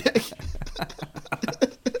on a dick.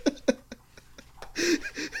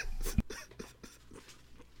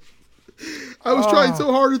 I was trying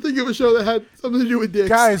so hard to think of a show that had something to do with dicks.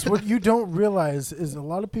 Guys, what you don't realize is a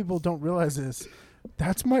lot of people don't realize this.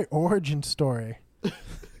 That's my origin story.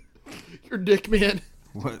 You're dick man.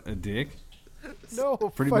 What, a dick? No,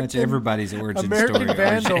 Pretty much fucking everybody's origin American story. RJ.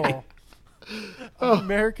 Vandal.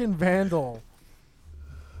 American Vandal.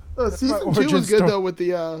 Season 2 origin was good story. though with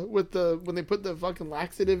the when they put the fucking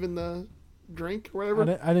laxative in the drink or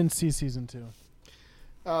whatever. I didn't see season 2.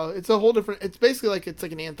 It's a whole different. It's basically like it's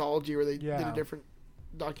like an anthology where they did Yeah. a different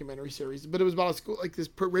documentary series. But it was about a school, like this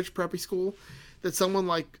rich preppy school, that someone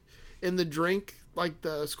like in the drink, like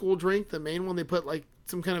the school drink, the main one, they put like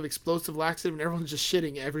some kind of explosive laxative, and everyone's just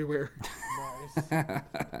shitting everywhere.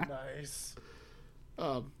 Nice.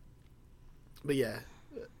 But yeah,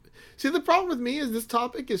 see the problem with me is this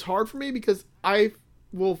topic is hard for me because I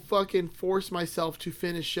will fucking force myself to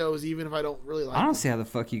finish shows even if I don't really like I don't them. see how the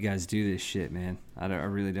fuck you guys do this shit, man. I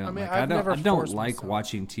really don't. I mean, like, I've never I don't forced like myself.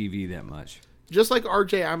 watching TV that much. Just like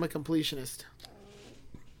RJ, I'm a completionist.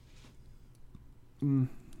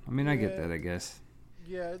 I mean, I get that, I guess.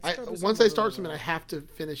 Yeah. Once I start something, I have to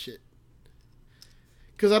finish it.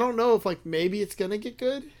 Because I don't know if like maybe it's gonna get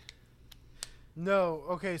good. No.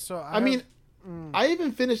 Okay. So I mean, I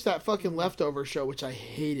even finished that fucking Leftover show, which I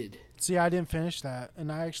hated. see, I didn't finish that,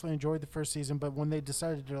 and I actually enjoyed the first season. But when they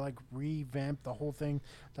decided to like revamp the whole thing,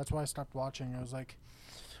 that's why I stopped watching. I was like,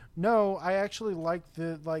 no, I actually like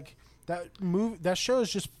that show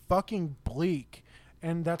is just fucking bleak,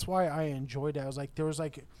 and that's why I enjoyed it. I was like, there was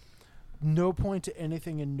like no point to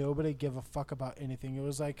anything, and nobody gave a fuck about anything. It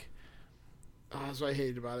was like That's what I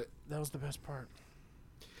hated about it. that was the best part.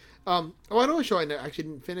 I know a show I actually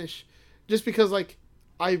didn't finish, just because like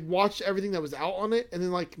I watched everything that was out on it, and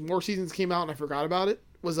then like more seasons came out and I forgot about it.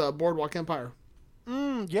 Was Boardwalk Empire.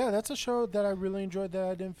 Yeah, that's a show that I really enjoyed that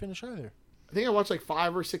I didn't finish either. I think I watched like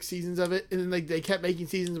 5 or 6 seasons of it, and then like they kept making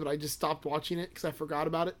seasons, but I just stopped watching it because I forgot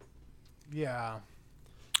about it. Yeah.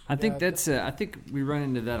 I think Yeah, I think we run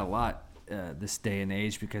into that a lot this day and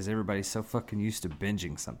age because everybody's so fucking used to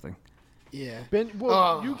binging something. Yeah.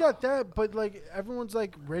 You got that, but like everyone's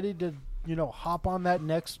like ready to hop on that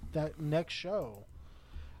next show.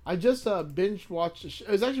 I just binge watched. It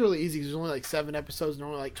was actually really easy because there's only like 7 episodes and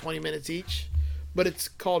only like 20 minutes each. But it's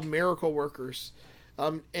called Miracle Workers,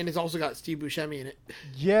 and it's also got Steve Buscemi in it.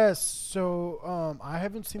 Yes. So I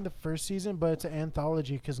haven't seen the first season, but it's an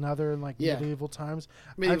anthology because now they're in like medieval times.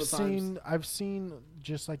 I've seen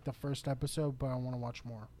just like the first episode, but I want to watch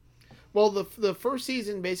more. Well, the first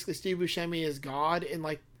season basically Steve Buscemi is God, and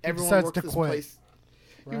like everyone works this place.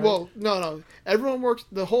 Right? Well, no. Everyone works.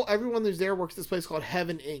 Everyone that's there works this place called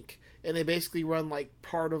Heaven Inc. And they basically run like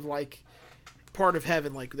part of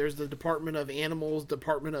heaven. Like there's the Department of Animals,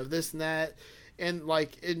 Department of this and that, and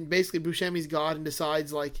basically Buscemi's God and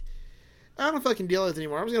decides like, I don't know if I can deal with it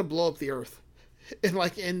anymore. I'm just gonna blow up the earth and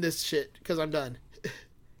like end this shit because I'm done.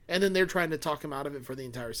 And then they're trying to talk him out of it for the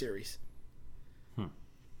entire series.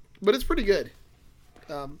 But it's pretty good.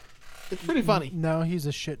 It's pretty funny. No, he's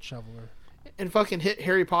a shit shoveler. And fucking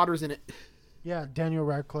Harry Potter's in it. Yeah, Daniel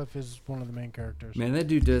Radcliffe is one of the main characters. Man, that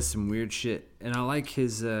dude does some weird shit, and I like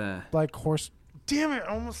his. Like horse. Damn it!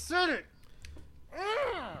 I almost said it.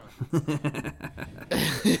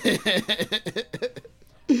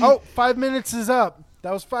 Oh, 5 minutes is up.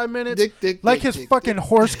 That was 5 minutes. His fucking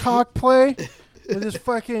horse cock play with his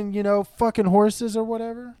fucking fucking horses or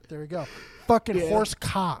whatever. There we go. Fucking horse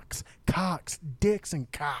cocks, dicks,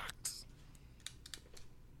 and cocks.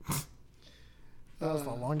 That was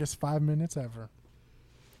the longest 5 minutes ever.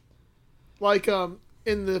 Like,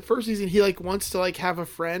 in the first season, he like wants to like have a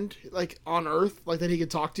friend like on Earth, like that he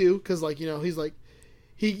could talk to, because like he's like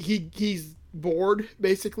he's bored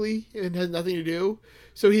basically and has nothing to do,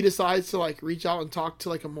 so he decides to like reach out and talk to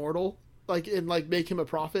like a mortal, like and like make him a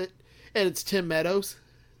prophet, and it's Tim Meadows.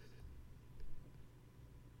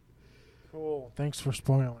 Cool. Thanks for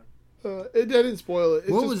spoiling. It didn't spoil it.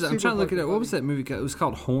 What was I'm trying to look it up. What was that movie called? It was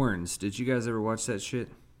called Horns. Did you guys ever watch that shit?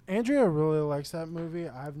 Andrea really likes that movie.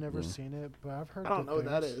 I've never seen it, but I've heard. I don't know what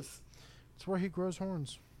that is. It's where he grows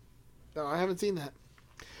horns. No, I haven't seen that.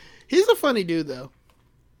 He's a funny dude though.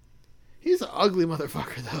 He's an ugly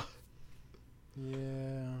motherfucker though.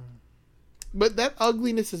 Yeah. But that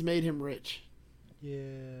ugliness has made him rich.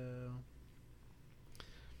 Yeah.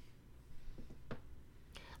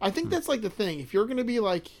 I think that's like the thing. If you're gonna be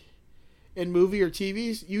like in movie or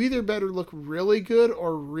TVs, you either better look really good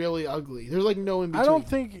or really ugly. There's like no in between. I don't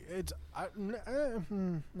think it's. I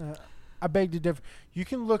beg to differ. You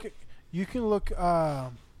can look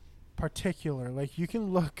particular. Like you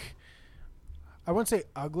can look. I wouldn't say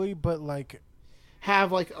ugly, but like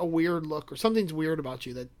have like a weird look or something's weird about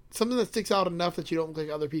you, that something that sticks out enough that you don't look like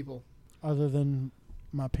other people. Other than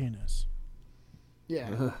my penis.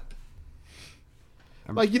 Yeah.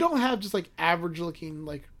 Like you don't have just like average looking,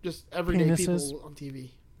 like just everyday penises. people on TV.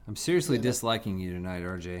 I'm seriously disliking you tonight,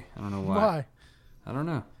 RJ. I don't know why. Why? I don't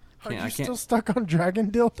know. Are you still stuck on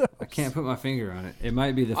dragon dildos? I can't put my finger on it. It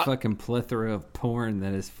might be the fucking plethora of porn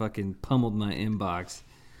that has fucking pummeled my inbox.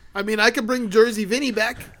 I mean, I could bring Jersey Vinny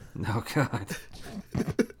back. Oh, God.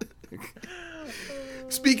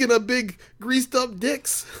 Speaking of big greased up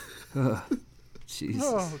dicks. Jesus.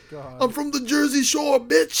 Oh, God. I'm from the Jersey Shore,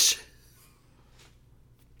 bitch.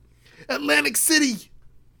 Atlantic City.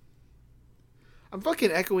 I'm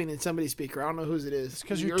fucking echoing in somebody's speaker. I don't know whose it is. It's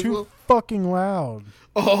because you're too fucking loud.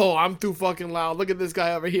 Oh, I'm too fucking loud. Look at this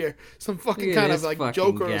guy over here. Some fucking kind of like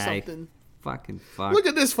Joker or something. Fucking fuck. Look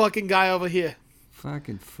at this fucking guy over here.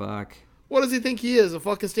 Fucking fuck. What does he think he is? A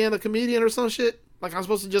fucking stand-up comedian or some shit? Like I'm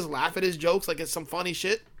supposed to just laugh at his jokes like it's some funny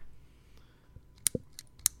shit?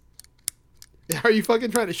 Are you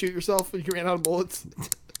fucking trying to shoot yourself when you ran out of bullets?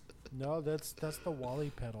 No, that's the Wally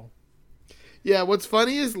pedal. Yeah, what's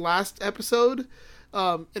funny is last episode,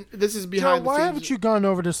 and this is behind Joe, why the scenes. haven't you gone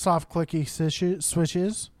over to soft clicky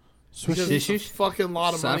switches? Because it's a fucking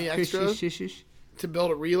lot of money extra to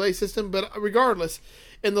build a relay system. But regardless,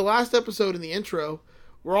 in the last episode in the intro,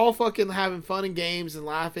 we're all fucking having fun and games and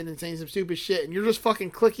laughing and saying some stupid shit, and you're just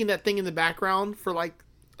fucking clicking that thing in the background for like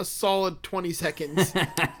a solid 20 seconds.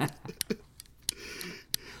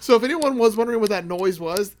 So if anyone was wondering what that noise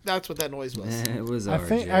was, that's what that noise was. It was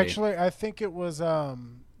RJ. I think it was the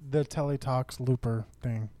Teletalks looper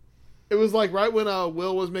thing. It was like right when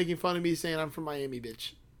Will was making fun of me saying I'm from Miami,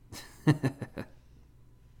 bitch.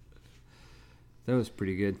 That was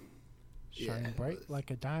pretty good. Shining bright like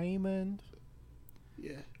a diamond.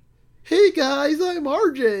 Yeah. Hey guys, I'm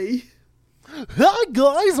RJ. Hi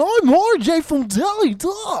guys, I'm RJ from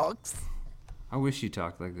Teletalks. I wish you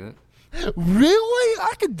talked like that. Really?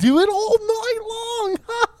 I could do it all night long.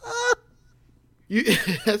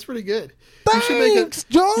 That's pretty good. Thanks,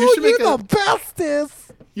 Joe. You're the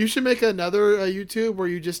bestest. You should make another YouTube where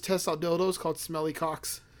you just test out dildos called Smelly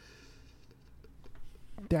Cocks.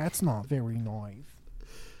 That's not very nice.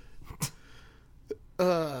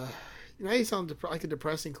 Now you sound like a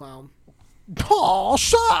depressing clown. Oh,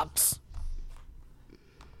 shucks.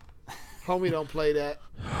 Homie, don't play that.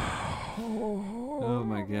 Oh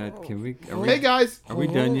my God! Can we? Hey guys, Are we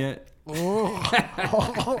done yet? Hello.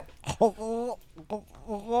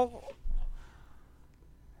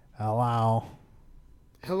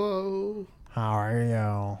 hello. How are you?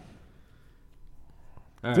 All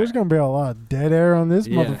There's right. gonna be a lot of dead air on this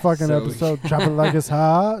Yeah, motherfucking so episode. Drop it like it's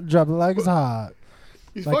hot. Drop it like it's hot.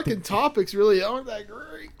 These Like fucking topics really aren't that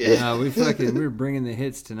great. No, we're bringing the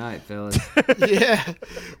hits tonight, fellas. Yeah,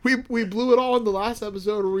 we blew it all in the last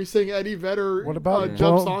episode where we sang Eddie Vedder. What about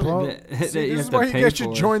jumps Bro- on Bro- it. That See, you this have is to why you pay guys should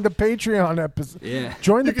for. join the Patreon episode. Yeah.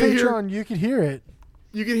 Join the You can hear- Patreon. You can hear it.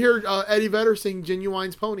 You can hear Eddie Vedder sing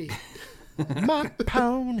 "Genuine's Pony." My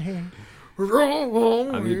pony.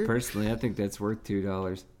 I mean, personally, I think that's worth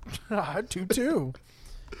 $2. I do too.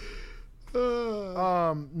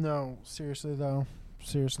 No, seriously though.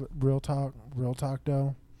 Seriously, real talk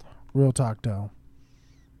though.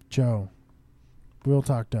 Joe. Real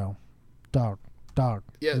talk though. Dog.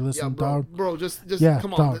 Yeah, You listen, bro, dog? bro, just Yeah,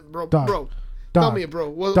 come dog, on, bro, dog, bro. Tell dog, me, bro.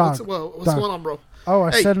 What's dog, going dog. on, bro? Oh,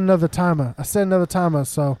 I Hey. set another timer.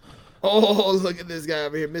 So Oh, look at this guy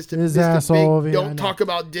over here, Mr. This Mr. asshole Big. over here, I Don't know. talk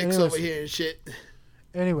about dicks Anyways. over here and shit.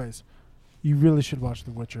 anyways, you really should watch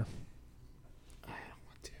The Witcher. I don't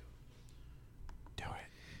want to. Do it.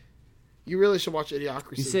 You really should watch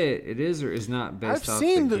Idiocracy. You say it is or is not based I've off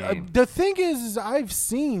seen the the game? the thing is I've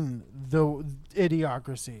seen the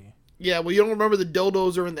Idiocracy. Yeah, well, you don't remember the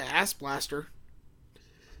dildos are in the ass blaster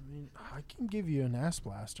I mean, I can give you an ass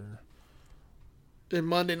blaster. in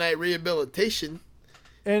Monday Night Rehabilitation.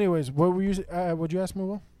 Anyways, what were you? What'd you ask me?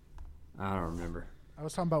 Will? I don't remember. I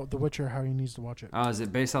was talking about The Witcher, how he needs to watch it. Oh, is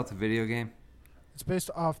it based off the video game? It's based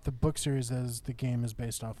off the book series as the game is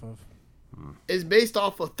based off of. It's based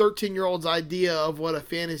off a 13-year-old's idea of what a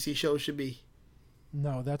fantasy show should be.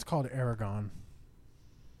 No, that's called Aragon.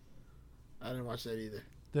 I didn't watch that either.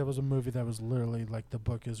 There was a movie that was literally like the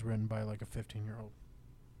book is written by like a 15-year-old.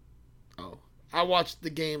 Oh, I watched the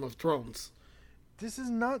Game of Thrones. This is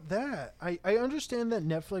not that. I understand that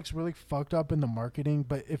Netflix really fucked up in the marketing,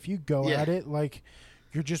 but if you go Yeah. at it like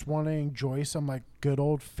you're just want to enjoy some like good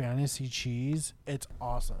old fantasy cheese, it's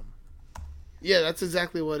awesome. Yeah, that's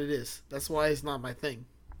exactly what it is. That's why it's not my thing.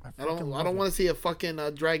 I don't want to see a fucking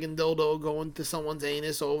dragon dildo going to someone's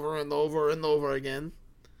anus over and over and over again.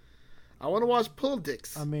 I want to watch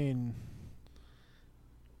politics. I mean,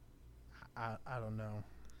 I don't know.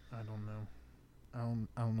 I don't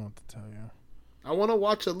know what to tell you. I want to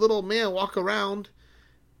watch a little man walk around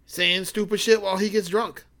saying stupid shit while he gets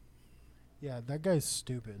drunk. Yeah, that guy's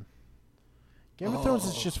stupid. Game of Thrones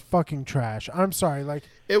is just fucking trash. I'm sorry, like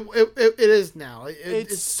It is now. It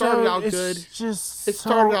started out good. It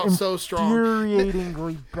started out so strong.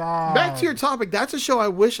 infuriatingly bad. Back to your topic. That's a show I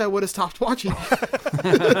wish I would have stopped watching.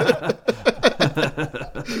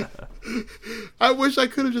 I wish I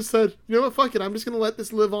could have just said, you know what, fuck it. I'm just going to let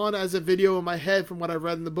this live on as a video in my head from what I've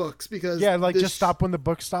read in the books. Because yeah, like just stop when the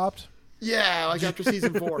book stopped. Yeah, like after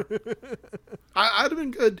season 4. I'd have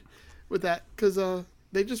been good with that because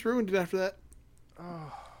they just ruined it after that.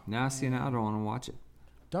 Now, see, now I don't want to watch it.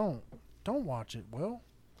 Don't watch it, Will.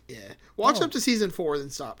 Yeah. Watch No. up to season 4, then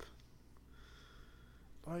stop.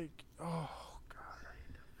 Like, oh god, I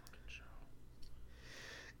hate that fucking show.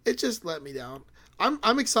 It just let me down.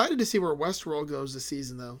 I'm excited to see where Westworld goes this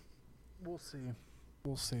season, though. We'll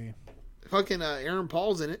see. Fucking Aaron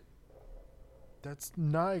Paul's in it. That's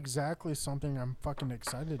not exactly something I'm fucking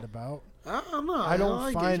excited about. I don't know. I don't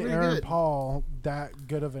like it. He's find pretty Aaron good. Paul that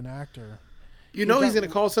good of an actor. You know he's going to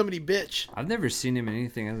call somebody bitch. I've never seen him in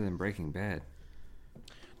anything other than Breaking Bad.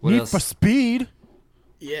 What Need else? for Speed.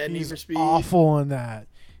 Yeah, Need He's for Speed. awful in that.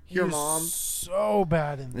 Your He's mom. so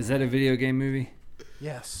bad in that. Is that a video game movie?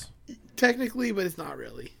 Yes. Technically, but it's not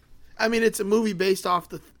really. I mean, it's a movie based off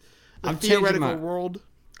the I'm changing theoretical my- world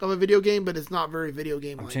of a video game, but it's not very video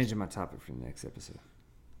game I'm like. changing my topic for the next episode.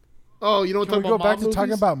 Oh, you don't Can we talk go about back mob to talking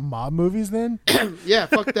movies? about mob movies then? Yeah,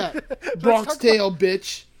 fuck that. Bronx Tale,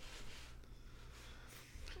 bitch.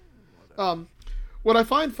 What I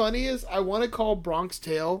find funny is I want to call Bronx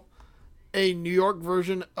Tale a New York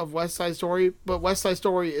version of West Side Story, but West Side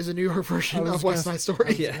Story is a New York version of West Side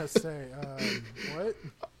Story. I was gonna say, what?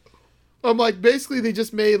 I'm like, basically they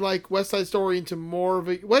just made like West Side Story into more of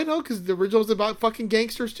a... Wait, no, because the original was about fucking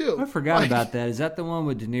gangsters too. I forgot Like, about that. Is that the one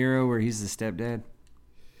with De Niro where he's the stepdad?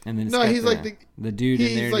 And then it's No, got he's like the dude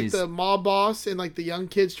in there. He's like the mob boss, and like the young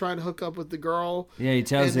kid's trying to hook up with the girl. Yeah, he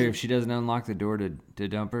tells her then- if she doesn't unlock the door to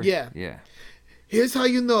dump her. Yeah. Yeah. Here's how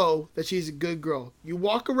you know that she's a good girl. You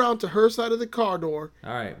walk around to her side of the car door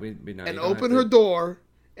All right, we know. and open her door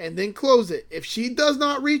and then close it. If she does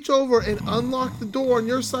not reach over and unlock the door on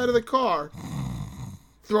your side of the car,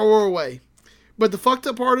 throw her away. But the fucked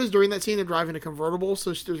up part is during that scene they're driving a convertible, so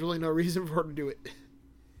there's really no reason for her to do it.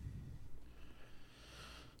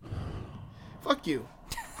 Fuck you.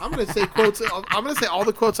 I'm gonna say quotes. I'm gonna say all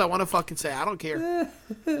the quotes I want to fucking say. I don't care.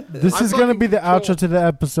 This is gonna be the outro to the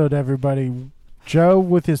episode, everybody. Joe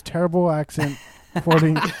with his terrible accent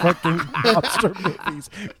quoting fucking monster movies.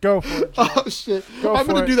 Go for it, Joe. Oh shit! Go I'm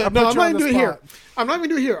for gonna it. do that. I'll No, put I'm you not on gonna the do it here. spot. I'm not gonna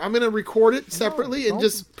do it here. I'm gonna record it separately and don't.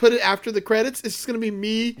 just put it after the credits. It's just gonna be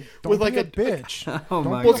me Don't with be like a bitch. Oh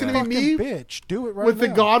Don't my be a What's gonna be fucking me bitch. Do it right with the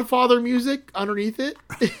now. Godfather music underneath it.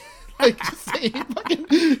 Like just saying fucking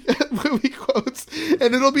movie quotes,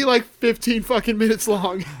 and it'll be like 15 fucking minutes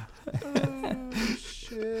long. Oh,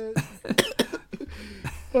 shit.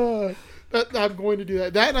 I'm going to do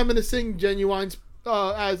that. That and I'm going to sing Genuine's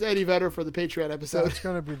as Eddie Vedder for the Patreon episode. That's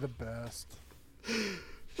gonna be the best.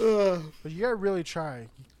 Uh, But you gotta really try.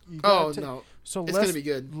 You oh gotta no, So it's less, gonna be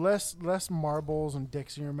good. Less marbles and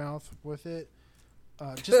dicks in your mouth with it.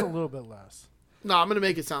 Just a little bit less. No, I'm going to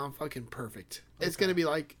make it sound fucking perfect. It's going to be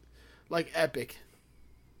like epic.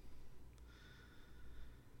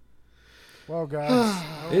 Well, guys.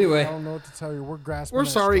 Anyway. I don't know what to tell you. We're grasping. We're at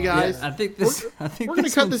sorry, straws. guys. I think this. We're going to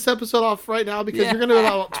cut this episode off right now because Yeah. you're going to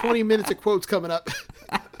have about 20 minutes of quotes coming up.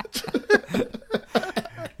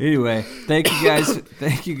 Anyway, thank you guys.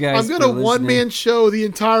 Thank you guys. I'm going to for listening. one-man show the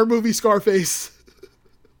entire movie Scarface.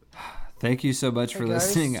 Thank you so much for guys,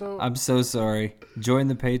 listening. so- I'm so sorry. Join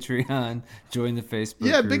the Patreon. Join the Facebook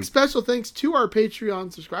Yeah, group. big special thanks to our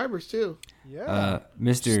Patreon subscribers, too. Yeah.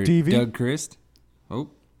 Mr. Stevie? Doug Christ. Oh.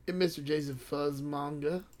 And Mr. Jason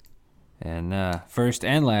Fuzzmanga. And first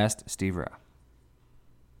and last, Steve Rao.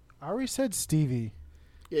 I already said Stevie.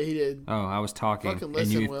 Yeah, he did. Oh, I was talking Fucking and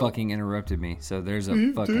listen, you Will. fucking interrupted me. So there's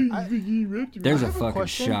a fucking there's I a have a fucking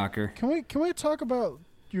question. shocker. Can we talk about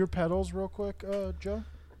your pedals real quick, Joe?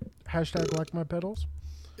 Hashtag like my pedals.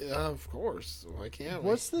 Yeah, of course. Why can't we?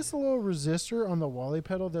 What's this little resistor on the Wally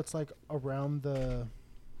pedal that's like around the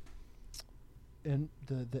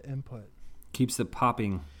input? Keeps the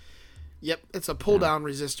popping. Yep, it's a pull-down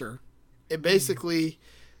resistor. It basically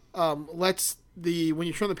lets when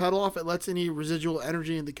you turn the pedal off, it lets any residual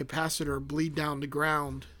energy in the capacitor bleed down to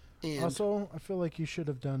ground. And Also, I feel like you should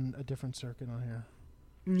have done a different circuit on here.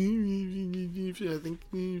 I think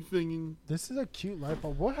This is a cute light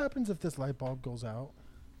bulb. What happens if this light bulb goes out?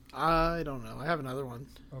 I don't know. I have another one.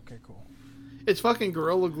 Okay, cool. It's fucking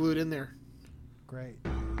Gorilla glued in there. Great.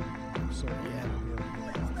 So Yeah.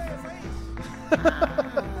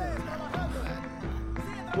 yeah.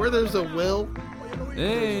 Where there's a will.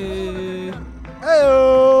 Hey,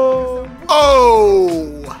 Oh!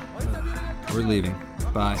 Oh! we're leaving.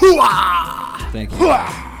 Bye. Hoo-Ahh! Thank you.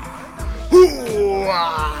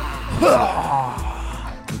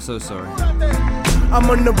 Hoo-Ahh! I'm so sorry. I'm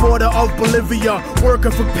on the border of Bolivia,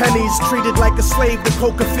 working for pennies, treated like a slave. The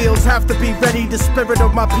coca fields have to be ready. The spirit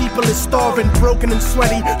of my people is starving, broken and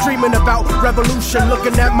sweaty, dreaming about revolution,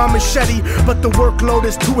 looking at my machete. But the workload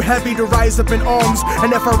is too heavy to rise up in arms.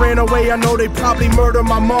 And if I ran away, I know they'd probably murder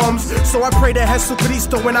my moms. So I pray to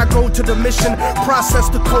Jesucristo when I go to the mission, process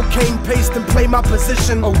the cocaine paste and play my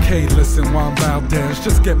position. Okay, listen, Juan Valdez,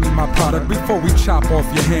 just get me my product before we chop off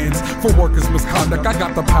your hands for workers' misconduct. I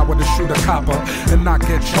got the power to shoot a copper and not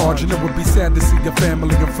get charged, and it would be sad to see your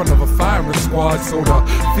family in front of a firing squad. So to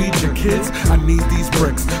feed your kids, I need these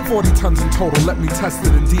bricks, 40 tons in total. Let me test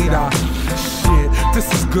it. Indeed, shit, this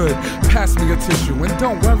is good. Pass me a tissue and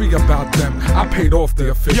don't worry about them. I paid off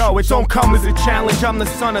the official. Yo, it don't come as a challenge. I'm the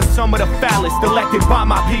son of some of the foulest, elected by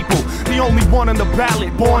my people. The only one on the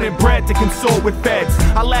ballot, born and bred to consort with feds.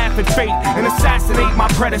 I laugh at fate and assassinate my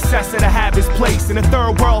predecessor to have his place in a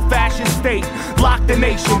third world fascist state. Lock the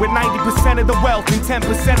nation with 90% of the wealth and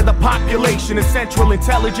 10% of the population. A central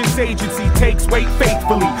intelligence agency takes weight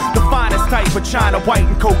faithfully. The finest type of China white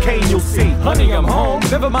and cocaine you'll see. Honey, I'm home.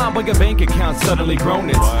 Never mind when your bank account suddenly grown.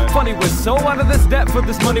 It's funny, we're so out of this debt for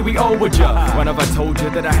this money we owe with ya. When have I told you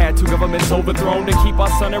that I had two governments overthrown to keep our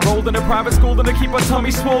son enrolled in a private school and to keep our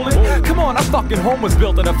tummy swollen? Come on, our fucking home was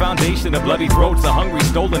built on a foundation of bloody throats, the hungry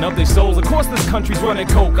stolen of their souls. Of course this country's running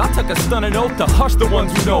coke. I took a stunning oath to hush the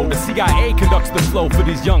ones who know. The CIA conducts the flow for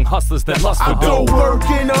these young hustlers that lust for dough. Work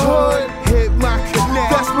in the hood, hit my connect.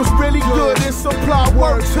 That's what's really good and supply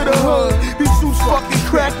work to the hood. These suits fuck they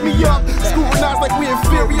crack me up. Scrutinized like we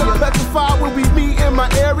inferior, petrified when we meet in my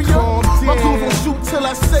area. My crews won't shoot till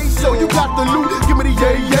I say so. You got the loot, give me the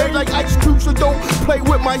yay like Ice Cube, so don't play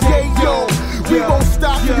with my yayo. We won't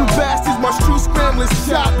stop for you bastards. My street scramblers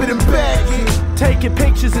chop it and bag it. Taking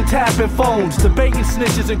pictures and tapping phones, debating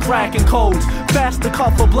snitches and cracking codes. Fast to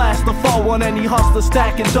cuff or blast the foe on any hustler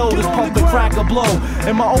stacking dough. Just pump the crack or blow.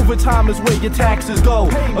 And my overtime is where your taxes go.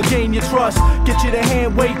 Or gain your trust, get you to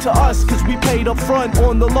hand wait to us. Cause we paid up front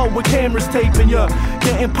on the low with cameras taping ya.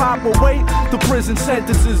 Getting pop or wait, the prison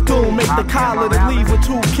sentence is doomed. Make the collar to leave with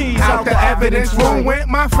 2 keys out the evidence room. Went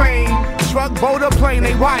my fame, truck, boat, or plane,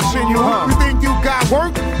 they watching you. You think you got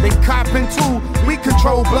work? They copping too. We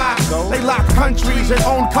control blocks, they lock countries and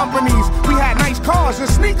own companies. We had nice cars and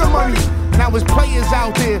sneaker money. Now it's players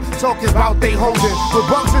out there talking about they holding with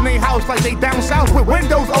bucks in their house like they down south with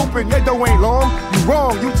windows open. Your dough ain't long, you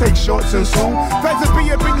wrong, you take shorts and soon. Feds will be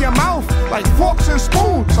up in your mouth like forks and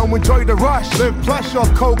spoons. So enjoy the rush, live plush or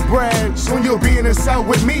coke bread. Soon you'll be in a cell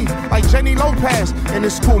with me like Jenny Lopez. In the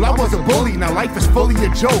school I was a bully, now life is fully a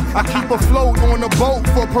joke. I keep afloat on a boat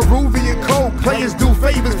for Peruvian coke. Players do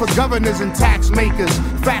favors for governors and tax makers.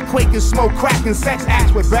 Fat Quakers smoke crack and sex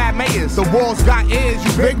acts with bad mayors. The walls got ears,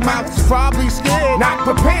 you big mouths probably scared. Not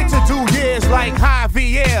prepared to do years like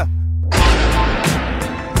Javier.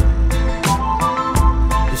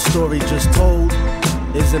 The story just told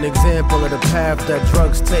is an example of the path that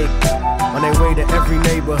drugs take on their way to every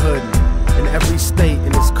neighborhood in every state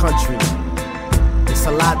in this country. It's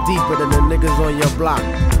a lot deeper than the niggas on your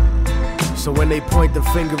block. So when they point the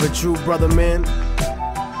finger at you, brother man,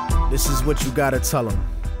 this is what you gotta tell them.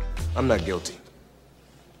 I'm not guilty.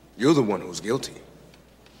 You're the one who's guilty.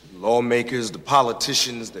 Lawmakers, the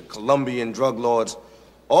politicians, the Colombian drug lords,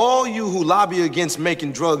 all you who lobby against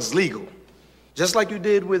making drugs legal, just like you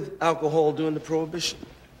did with alcohol during the Prohibition.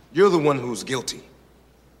 You're the one who's guilty.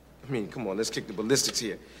 I mean, come on, let's kick the ballistics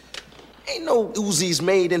here. Ain't no Uzis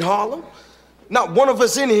made in Harlem. Not one of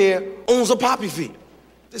us in here owns a poppy field.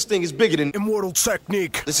 This thing is bigger than Immortal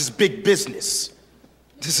Technique. This is big business.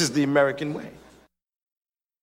 This is the American way.